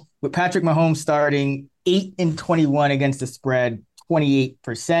goal with Patrick Mahomes starting 8-21 against the spread,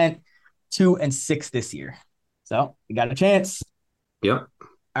 28%. 2-6 this year. So you got a chance. Yep.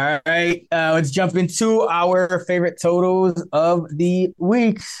 All right. Let's jump into our favorite totals of the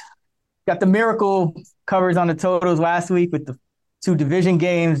week. Got the miracle covers on the totals last week with the 2 division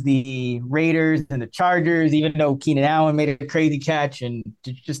games, the Raiders and the Chargers, even though Keenan Allen made a crazy catch and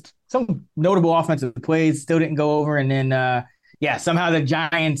just some notable offensive plays still didn't go over. And then, somehow the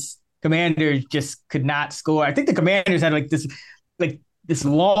Giants Commanders just could not score. I think the Commanders had this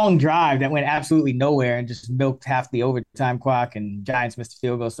long drive that went absolutely nowhere and just milked half the overtime clock, and Giants missed a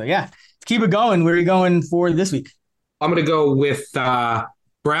field goal. So, let's keep it going. Where are you going for this week? I'm going to go with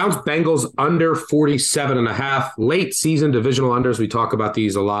Browns-Bengals under 47.5. Late season divisional unders. We talk about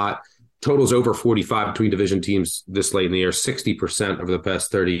these a lot. Totals over 45 between division teams this late in the year, 60% over the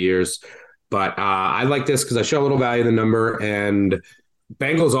past 30 years. But I like this because I show a little value in the number, and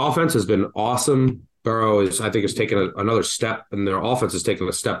Bengals offense has been awesome. Burrow has taken another step, and their offense has taken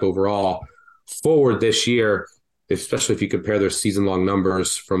a step overall forward this year, especially if you compare their season-long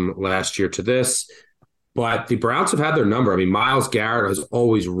numbers from last year to this. But the Browns have had their number. I mean, Myles Garrett has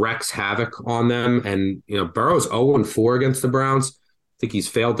always wreaks havoc on them, and Burrow's 0-4 against the Browns. I think he's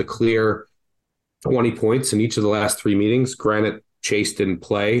failed to clear 20 points in each of the last 3 meetings. Granted, Chase didn't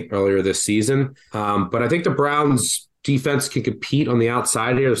play earlier this season, but I think the Browns' defense can compete on the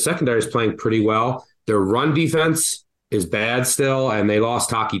outside here. The secondary is playing pretty well. Their run defense is bad still, and they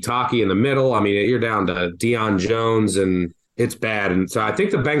lost Taki in the middle. I mean, you're down to Deion Jones, and it's bad. And so I think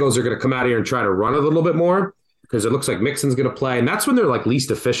the Bengals are going to come out here and try to run a little bit more because it looks like Mixon's going to play, and that's when they're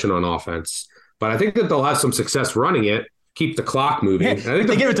least efficient on offense. But I think that they'll have some success running it, keep the clock moving. I think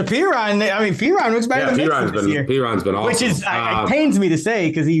they give it to Piron. I mean, Piron looks better than Mixon this year. Piron's been awesome. Which is, it pains me to say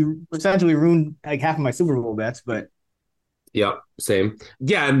because he essentially ruined half of my Super Bowl bets. But yeah, same.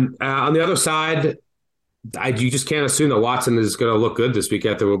 Yeah, and on the other side, you just can't assume that Watson is going to look good this week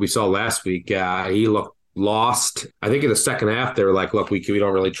after what we saw last week. He looked lost. I think in the second half, they were like, look, we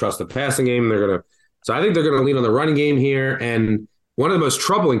don't really trust the passing game. They're going to So I think they're going to lean on the running game here. And one of the most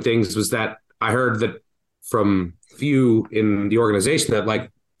troubling things was that I heard that from few in the organization that like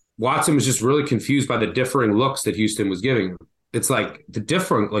Watson was just really confused by the differing looks that Houston was giving him. It's like the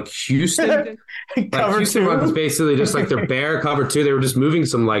different, like Houston, like Houston runs basically just like their bear cover two. They were just moving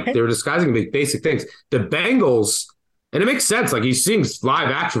some, like they were disguising basic things. The Bengals, and it makes sense. Like he's seeing live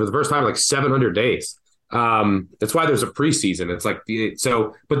action for the first time in like 700 days. That's why there's a preseason. It's like,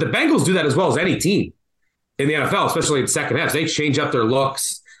 but the Bengals do that as well as any team in the NFL, especially in second halves. They change up their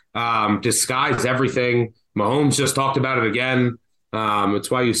looks, disguise everything. Mahomes just talked about it again.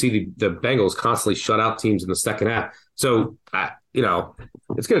 It's why you see the Bengals constantly shut out teams in the second half. So,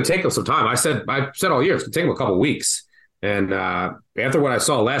 it's going to take them some time. I said all year, it's going to take them a couple of weeks. And after what I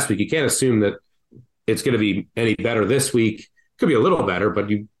saw last week, you can't assume that it's going to be any better this week. Could be a little better, but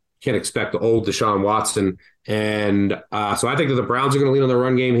you can't expect the old Deshaun Watson. And so I think that the Browns are going to lean on the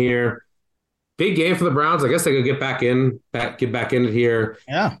run game here. Big game for the Browns. I guess they could get back in it here.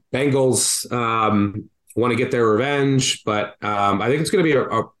 Yeah. Bengals want to get their revenge, but I think it's going to be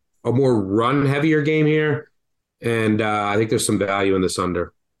a more run heavier game here. And I think there's some value in this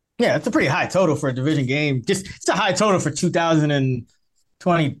under. Yeah, it's a pretty high total for a division game. It's a high total for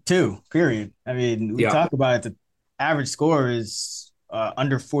 2022, period. I mean, we talk about it. The average score is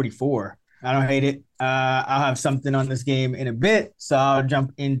under 44. I don't hate it. I'll have something on this game in a bit. So I'll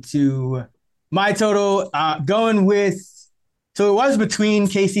jump into my total. Going with, so it was between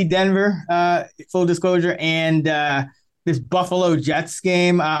KC Denver, full disclosure, and this Buffalo Jets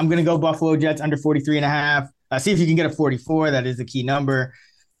game. I'm going to go Buffalo Jets under 43.5. See if you can get a 44. That is the key number.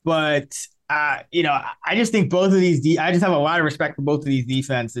 But, I just think both of these, I just have a lot of respect for both of these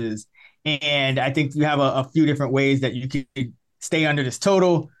defenses. And I think you have a few different ways that you could stay under this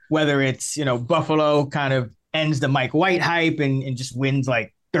total, whether it's, Buffalo kind of ends the Mike White hype and just wins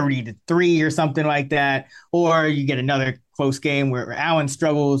like 30-3 or something like that. Or you get another close game where Allen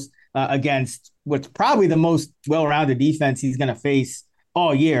struggles against what's probably the most well-rounded defense he's going to face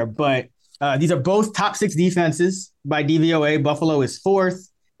all year. But these are both top 6 defenses by DVOA. Buffalo is 4th.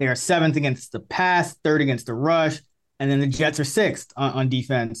 They are 7th against the pass, 3rd against the rush. And then the Jets are 6th on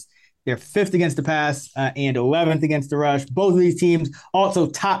defense. They're 5th against the pass and 11th against the rush. Both of these teams also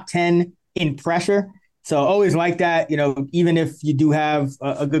top 10 in pressure. So always like that, even if you do have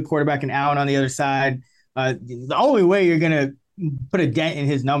a good quarterback and Allen on the other side, the only way you're going to put a dent in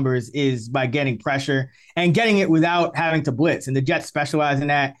his numbers is by getting pressure and getting it without having to blitz. And the Jets specialize in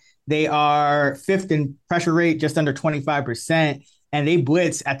that. They are 5th in pressure rate, just under 25%, and they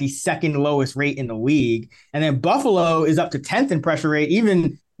blitz at the 2nd lowest rate in the league. And then Buffalo is up to 10th in pressure rate,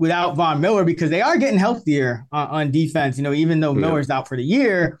 even without Von Miller, because they are getting healthier on defense. Even though Miller's out for the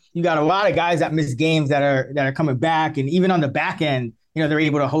year, you got a lot of guys that miss games that are coming back. And even on the back end, they're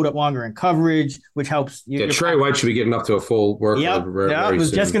able to hold up longer in coverage, which helps. Trey White should be getting up to a full workload. I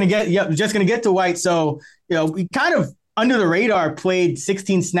was just going to get to White. So, we kind of under the radar played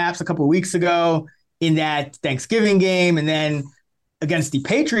 16 snaps a couple of weeks ago in that Thanksgiving game. And then against the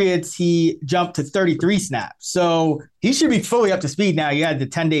Patriots, he jumped to 33 snaps. So he should be fully up to speed now. You had the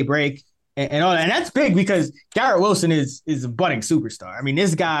 10-day break and all that. And that's big because Garrett Wilson is a budding superstar. I mean,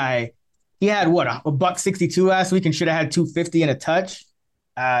 this guy, he had a $162 last week and should have had 250 and a touch.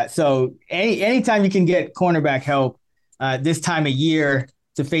 So anytime you can get cornerback help this time of year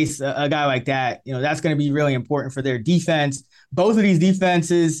to face a guy like that, that's going to be really important for their defense. Both of these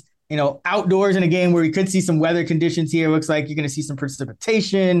defenses, outdoors in a game where we could see some weather conditions here. Looks like you're going to see some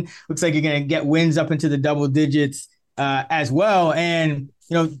precipitation. Looks like you're going to get winds up into the double digits as well. And,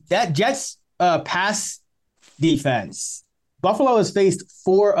 that Jets pass defense, Buffalo has faced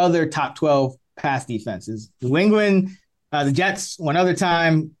 4 other top 12 pass defenses. New England, the Jets one other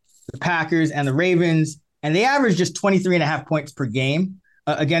time, the Packers and the Ravens, and they average just 23.5 points per game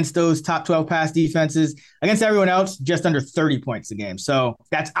against those top 12 pass defenses. Against everyone else, just under 30 points a game. So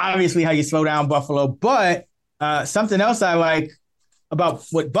that's obviously how you slow down Buffalo. But something else I like about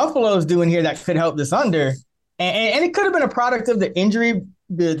what Buffalo is doing here that could help this under, and it could have been a product of the injury,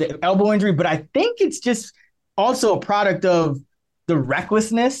 the elbow injury, but I think it's just also a product of the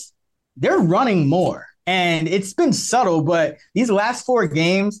recklessness. They're running more. And it's been subtle, but these last 4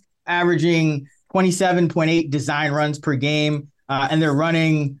 games averaging 27.8 design runs per game. And they're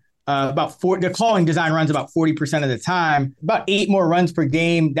running they're calling design runs about 40% of the time, about 8 more runs per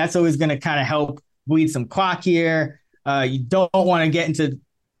game. That's always going to kind of help bleed some clock here. You don't want to get into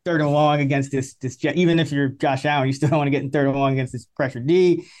 3rd and long against this Jet. Even if you're Josh Allen, you still don't want to get in 3rd and long against this pressure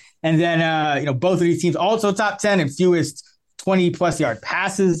D. And then, both of these teams also top 10 in fewest 20+ yard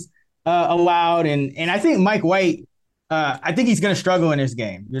passes allowed. And I think Mike White, I think he's going to struggle in this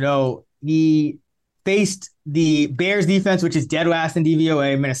game. He faced the Bears defense, which is dead last in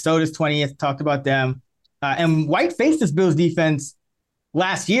DVOA. Minnesota's 20th, talked about them. And White faced this Bills defense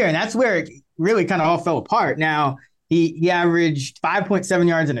last year, and that's where it really kind of all fell apart. Now, he averaged 5.7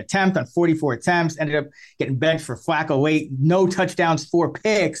 yards an attempt on 44 attempts, ended up getting benched for Flacco late, no touchdowns, 4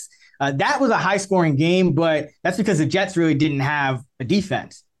 picks. That was a high-scoring game, but that's because the Jets really didn't have a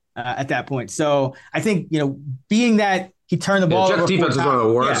defense at that point. So I think, being that he turned the ball over. Jets defense was one of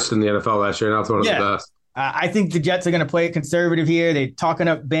the worst in the NFL last year. Now it's one of the best. I think the Jets are going to play it conservative here. They're talking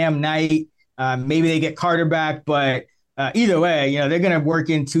up Bam Knight. Maybe they get Carter back, but either way, they're going to work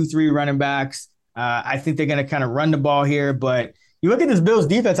in 2-3 running backs. I think they're going to kind of run the ball here. But you look at this Bills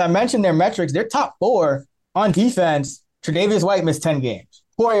defense, I mentioned their metrics. They're top 4 on defense. Tre'Davious White missed 10 games.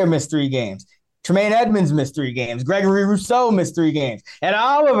 Poyer missed 3 games. Tremaine Edmonds missed 3 games. Gregory Rousseau missed 3 games. Ed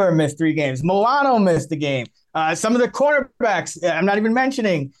Oliver missed 3 games. Milano missed a game. Some of the cornerbacks, I'm not even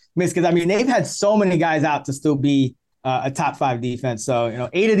mentioning missed, because, they've had so many guys out to still be a top 5 defense. So,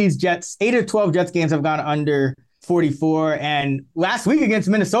 8 of 12 Jets games have gone under 44. And last week against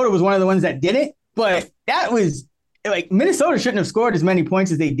Minnesota was one of the ones that didn't. But that was Minnesota shouldn't have scored as many points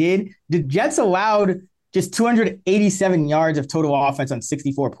as they did. The Jets allowed just 287 yards of total offense on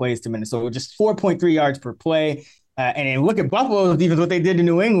 64 plays to Minnesota, just 4.3 yards per play. And then look at Buffalo's defense, what they did to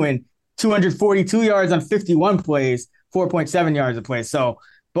New England, 242 yards on 51 plays, 4.7 yards a play. So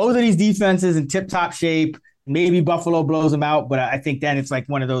both of these defenses in tip-top shape. Maybe Buffalo blows them out, but I think then it's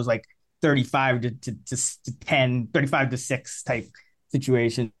one of those 35 to 10, 35 to 6 type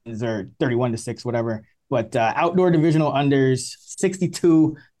situations, or 31 to 6, whatever. But outdoor divisional unders,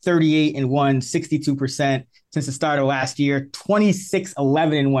 62, 38 and 1, 62% since the start of last year, 26,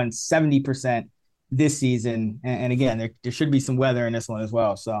 11 and 1, 70% this season. And again, there should be some weather in this one as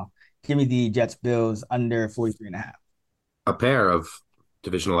well. So give me the Jets Bills under 43.5. A pair of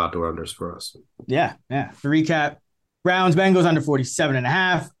divisional outdoor unders for us. Yeah. To recap, Browns Bengals under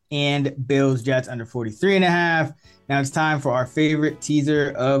 47.5 and Bills Jets under 43.5. Now it's time for our favorite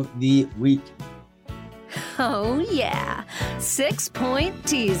teaser of the week. Oh, yeah. 6-point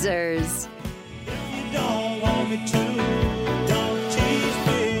teasers. If you don't want me to, don't tease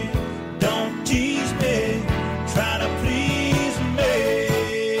me. Don't tease me. Try to please me.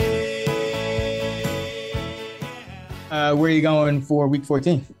 Where are you going for week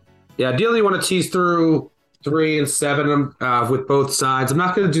 14? Yeah, ideally you want to tease through 3 and 7 with both sides. I'm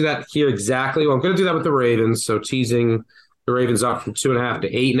not going to do that here exactly. Well, I'm going to do that with the Ravens. So teasing the Ravens up from 2.5 to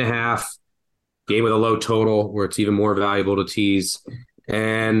 8.5. Game with a low total where it's even more valuable to tease.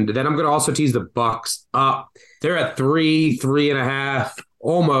 And then I'm going to also tease the Bucks up. They're at 3.5,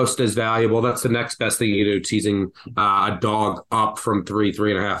 almost as valuable. That's the next best thing you can do, teasing a dog up from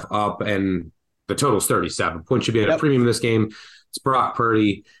 3.5 up. And the total's 37. Points should be at a premium in this game. It's Brock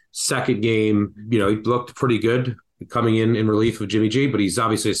Purdy, second game. He looked pretty good coming in relief of Jimmy G, but he's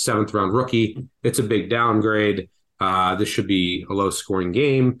obviously a 7th-round rookie. It's a big downgrade. This should be a low-scoring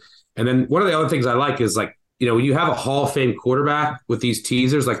game. And then one of the other things I like is, when you have a Hall of Fame quarterback with these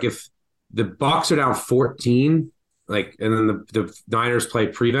teasers, if the Bucs are down 14, and then the Niners play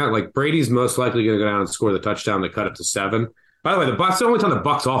prevent, Brady's most likely going to go down and score the touchdown to cut it to 7. By the way, the only time the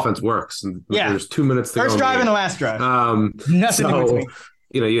Bucs offense works. And there's 2 minutes to go. First drive and the last drive. Nothing in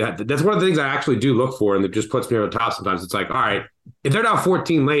between. That's one of the things I actually do look for, and it just puts me over the top sometimes. It's all right, if they're down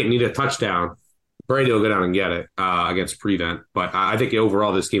 14 late and need a touchdown, Brady will go down and get it against prevent. But I think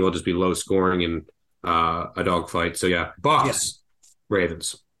overall this game will just be low scoring and a dogfight. So, Bucs,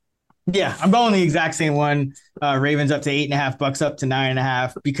 Ravens. Yeah, I'm going the exact same one. Ravens up to 8.5, Bucs up to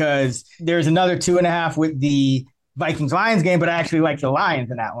 9.5, because there's another 2.5 with the Vikings-Lions game, but I actually like the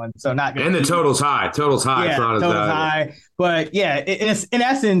Lions in that one. So not good. And the total's high. Total's high. Yeah, total's high. But in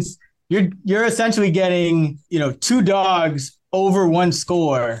essence, you're essentially getting 2 dogs over 1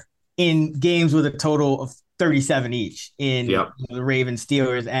 score in games with a total of 37 each in the Ravens,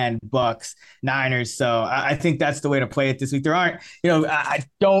 Steelers, and Bucks, Niners. So I think that's the way to play it this week. There aren't, I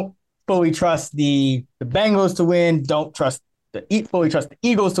don't fully trust the Bengals to win. Don't fully trust the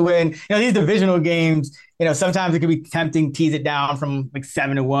Eagles to win. These divisional games, sometimes it could be tempting to tease it down from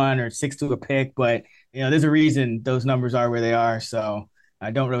 7-1 or 6 to a pick, but there's a reason those numbers are where they are. So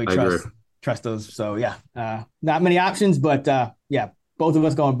I don't really trust those. So not many options, but both of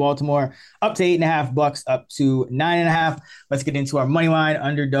us going Baltimore up to 8.5, Bucks up to 9.5. Let's get into our money line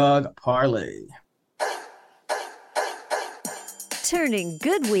underdog parlay. Turning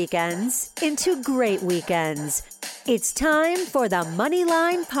good weekends into great weekends. It's time for the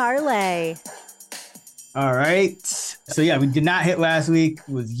Moneyline Parlay. All right. So yeah, we did not hit last week.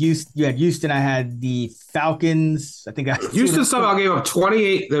 It was Houston. You had Houston. I had the Falcons. I think Houston somehow gave up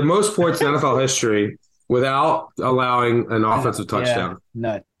 28, the most points in NFL history without allowing an offensive touchdown.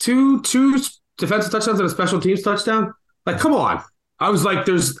 Nut. Two defensive touchdowns and a special teams touchdown. Like, come on. I was like,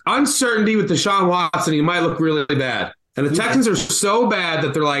 there's uncertainty with Deshaun Watson. He might look really bad. And the Texans are so bad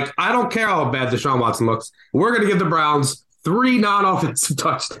that they're like, I don't care how bad Deshaun Watson looks. We're going to give the Browns 3 non-offensive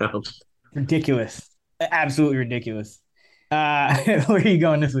touchdowns. Ridiculous. Absolutely ridiculous. Where are you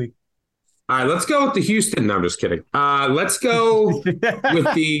going this week? All right, let's go with the Houston. No, I'm just kidding. Let's go with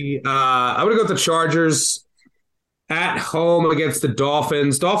the I'm going to go with the Chargers at home against the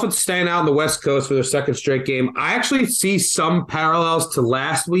Dolphins. Dolphins staying out on the West Coast for their second straight game. I actually see some parallels to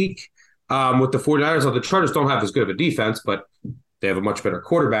last week with the 49ers. The Chargers don't have as good of a defense, but they have a much better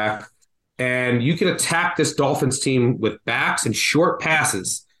quarterback. And you can attack this Dolphins team with backs and short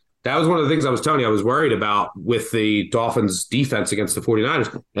passes. That was one of the things I was telling you I was worried about with the Dolphins defense against the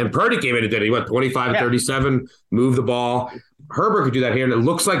 49ers. And Purdy came in and did it. He went 25-37, moved the ball. Herbert could do that here. And it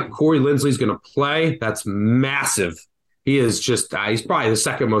looks like Corey Linsley's going to play. That's massive. He is just he's probably the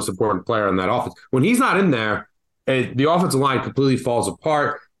second most important player on that offense. When he's not in there, the offensive line completely falls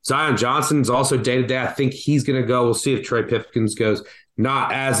apart. Zion Johnson's also day-to-day. I think he's going to go. We'll see if Trey Pipkins goes.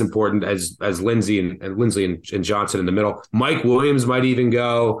 Not as important as Lindsey and Johnson in the middle. Mike Williams might even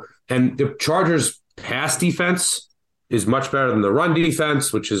go. And the Chargers' pass defense is much better than the run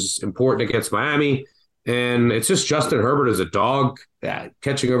defense, which is important against Miami. And it's just Justin Herbert as a dog,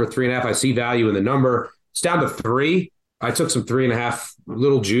 catching over 3.5. I see value in the number. It's down to 3. I took some 3.5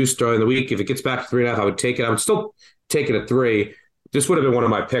 little juice during the week. If it gets back to 3.5, I would take it. I would still take it at 3. This would have been one of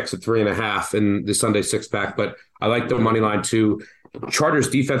my picks at 3.5 in the Sunday 6-pack, but I like the money line too. Chargers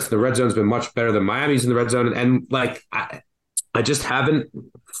defense in the red zone has been much better than Miami's in the red zone. And like, I just haven't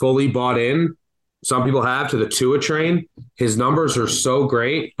fully bought in. Some people have to the Tua train. His numbers are so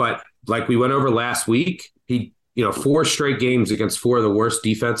great, but like we went over last week, he, 4 straight games against 4 of the worst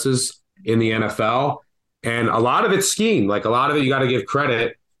defenses in the NFL. And a lot of it's scheme. Like a lot of it, you got to give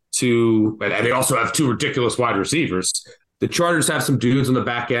credit to, and they also have 2 ridiculous wide receivers. The Chargers have some dudes on the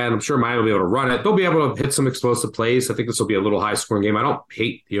back end. I'm sure Miami will be able to run it. They'll be able to hit some explosive plays. I think this will be a little high-scoring game. I don't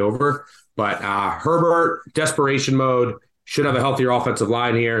hate the over, but Herbert, desperation mode, should have a healthier offensive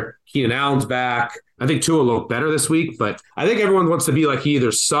line here. Keenan Allen's back. I think Tua will look better this week, but I think everyone wants to be like he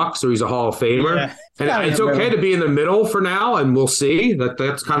either sucks or he's a Hall of Famer. Yeah. And it's okay to be in the middle for now, and we'll see.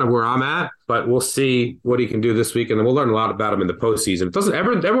 That's kind of where I'm at, but we'll see what he can do this week, and then we'll learn a lot about him in the postseason.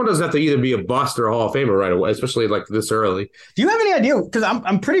 Everyone doesn't have to either be a bust or a Hall of Famer right away, especially like this early. Do you have any idea? Because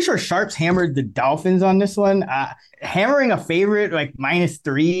I'm pretty sure Sharps hammered the Dolphins on this one. Hammering a favorite like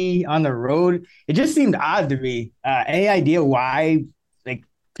 -3 on the road, it just seemed odd to me. Any idea why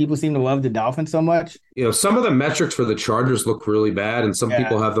people seem to love the Dolphins so much? Some of the metrics for the Chargers look really bad, and some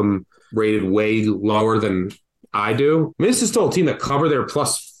people have them rated way lower than I do. I mean, this is still a team that covered their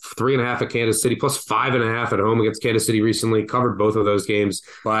 +3.5 at Kansas City, +5.5 at home against Kansas City recently, covered both of those games.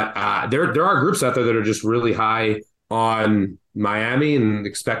 But there are groups out there that are just really high on Miami and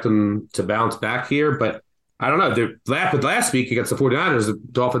expect them to bounce back here. But I don't know. Last week against the 49ers, the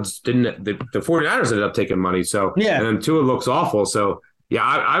Dolphins didn't. The 49ers ended up taking money. So, and then Tua looks awful. So, yeah,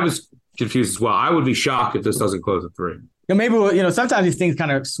 I was confused as well. I would be shocked if this doesn't close at 3. Maybe sometimes these things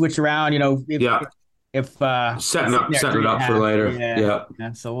kind of switch around. If setting it up for later. Yeah.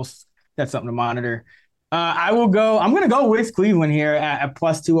 So that's something to monitor. I'm going to go with Cleveland here at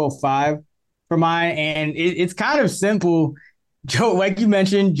 +205 for mine, and it's kind of simple. Joe, like you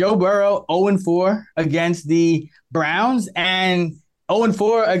mentioned, Joe Burrow 0-4 against the Browns, and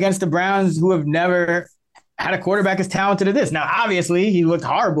 0-4 against the Browns, who have never had a quarterback as talented as this. Now, obviously, he looked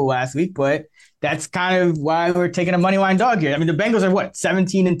horrible last week, but that's kind of why we're taking a money line dog here. I mean, the Bengals are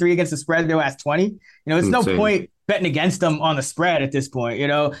 17-3 against the spread their last 20. It's no point betting against them on the spread at this point,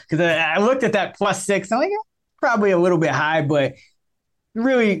 because I looked at that +6. I'm like, probably a little bit high, but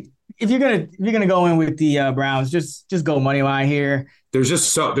really, if you're gonna go in with the Browns, just go money line here. There's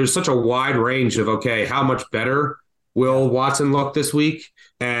such a wide range of how much better will Watson look this week,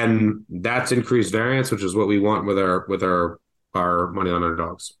 and that's increased variance, which is what we want with our money on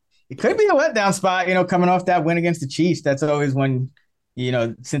underdogs. It could be a letdown spot, coming off that win against the Chiefs. That's always when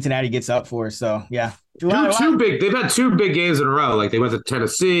Cincinnati gets up for. So yeah, they've had 2 big games in a row. Like they went to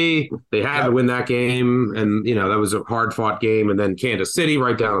Tennessee, they had to win that game, and that was a hard fought game, and then Kansas City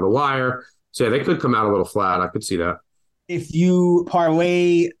right down to the wire. So yeah, they could come out a little flat. I could see that. If you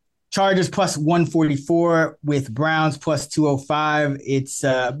parlay Chargers +144 with Browns +205, it's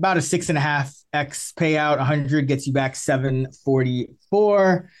about a 6.5x payout. 100 gets you back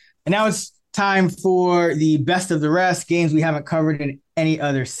 744. And now it's time for the best of the rest, games we haven't covered in any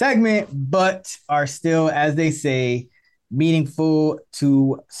other segment, but are still, as they say, meaningful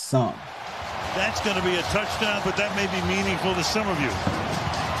to some. That's going to be a touchdown, but that may be meaningful to some of you.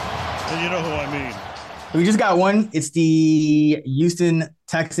 And you know who I mean. We just got one. It's the Houston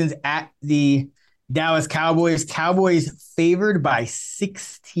Texans at the Dallas Cowboys. Cowboys favored by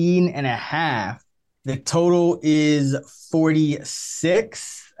 16.5. The total is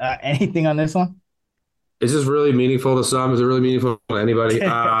 46. Anything on this one? Is this really meaningful to some? Is it really meaningful to anybody?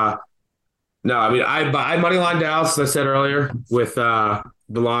 No, I mean, I money line Dallas, as I said earlier, with the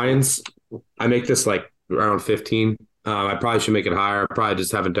Lions. I make this like around 15. I probably should make it higher. I probably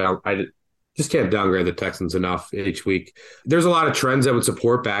just haven't I just can't downgrade the Texans enough each week. There's a lot of trends that would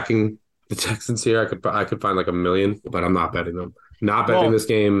support backing the Texans here. I could find like $1 million, but I'm not betting them. Not betting this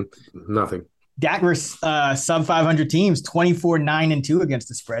game. Nothing. Dak versus sub 500 teams, 24-9-2 against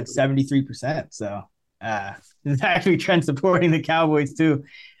the spread, 73%. So there's actually trend supporting the Cowboys too.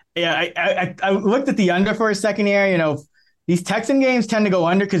 Yeah, I looked at the under for a second here. You know, these Texan games tend to go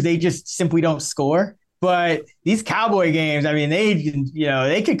under because they just simply don't score. But these Cowboy games, I mean,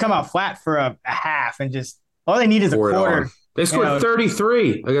 they could come out flat for a half and just all they need is a quarter. They scored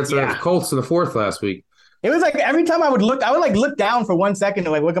 33 against the Colts in the fourth last week. It was like every time I would look down for 1 second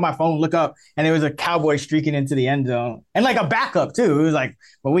to like look at my phone, look up, and there was a Cowboy streaking into the end zone and like a backup too. It was like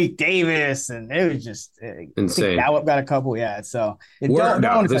Malik Davis, and it was just insane. Gallup got a couple, so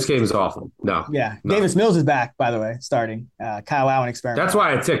this game is awful. No, Davis Mills is back, by the way, starting. Kyle Allen experiment. That's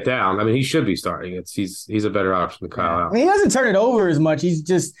why I ticked down. I mean, he should be starting. He's a better option than Kyle Allen. I mean, he doesn't turn it over as much. He's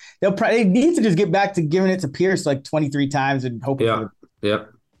just they need to just get back to giving it to Pierce like 23 times and hoping. Yep.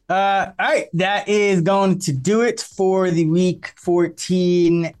 All right, that is going to do it for the Week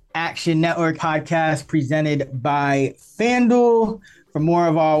 14 Action Network podcast presented by FanDuel. For more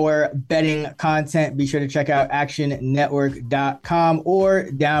of our betting content, be sure to check out actionnetwork.com or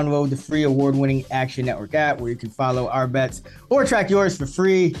download the free award-winning Action Network app where you can follow our bets or track yours for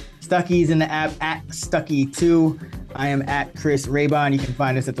free. Stuckey's in the app at Stuckey2. I am at Chris Raybon. You can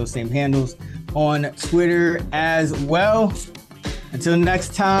find us at those same handles on Twitter as well. Until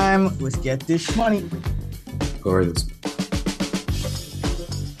next time, let's get this money. Or this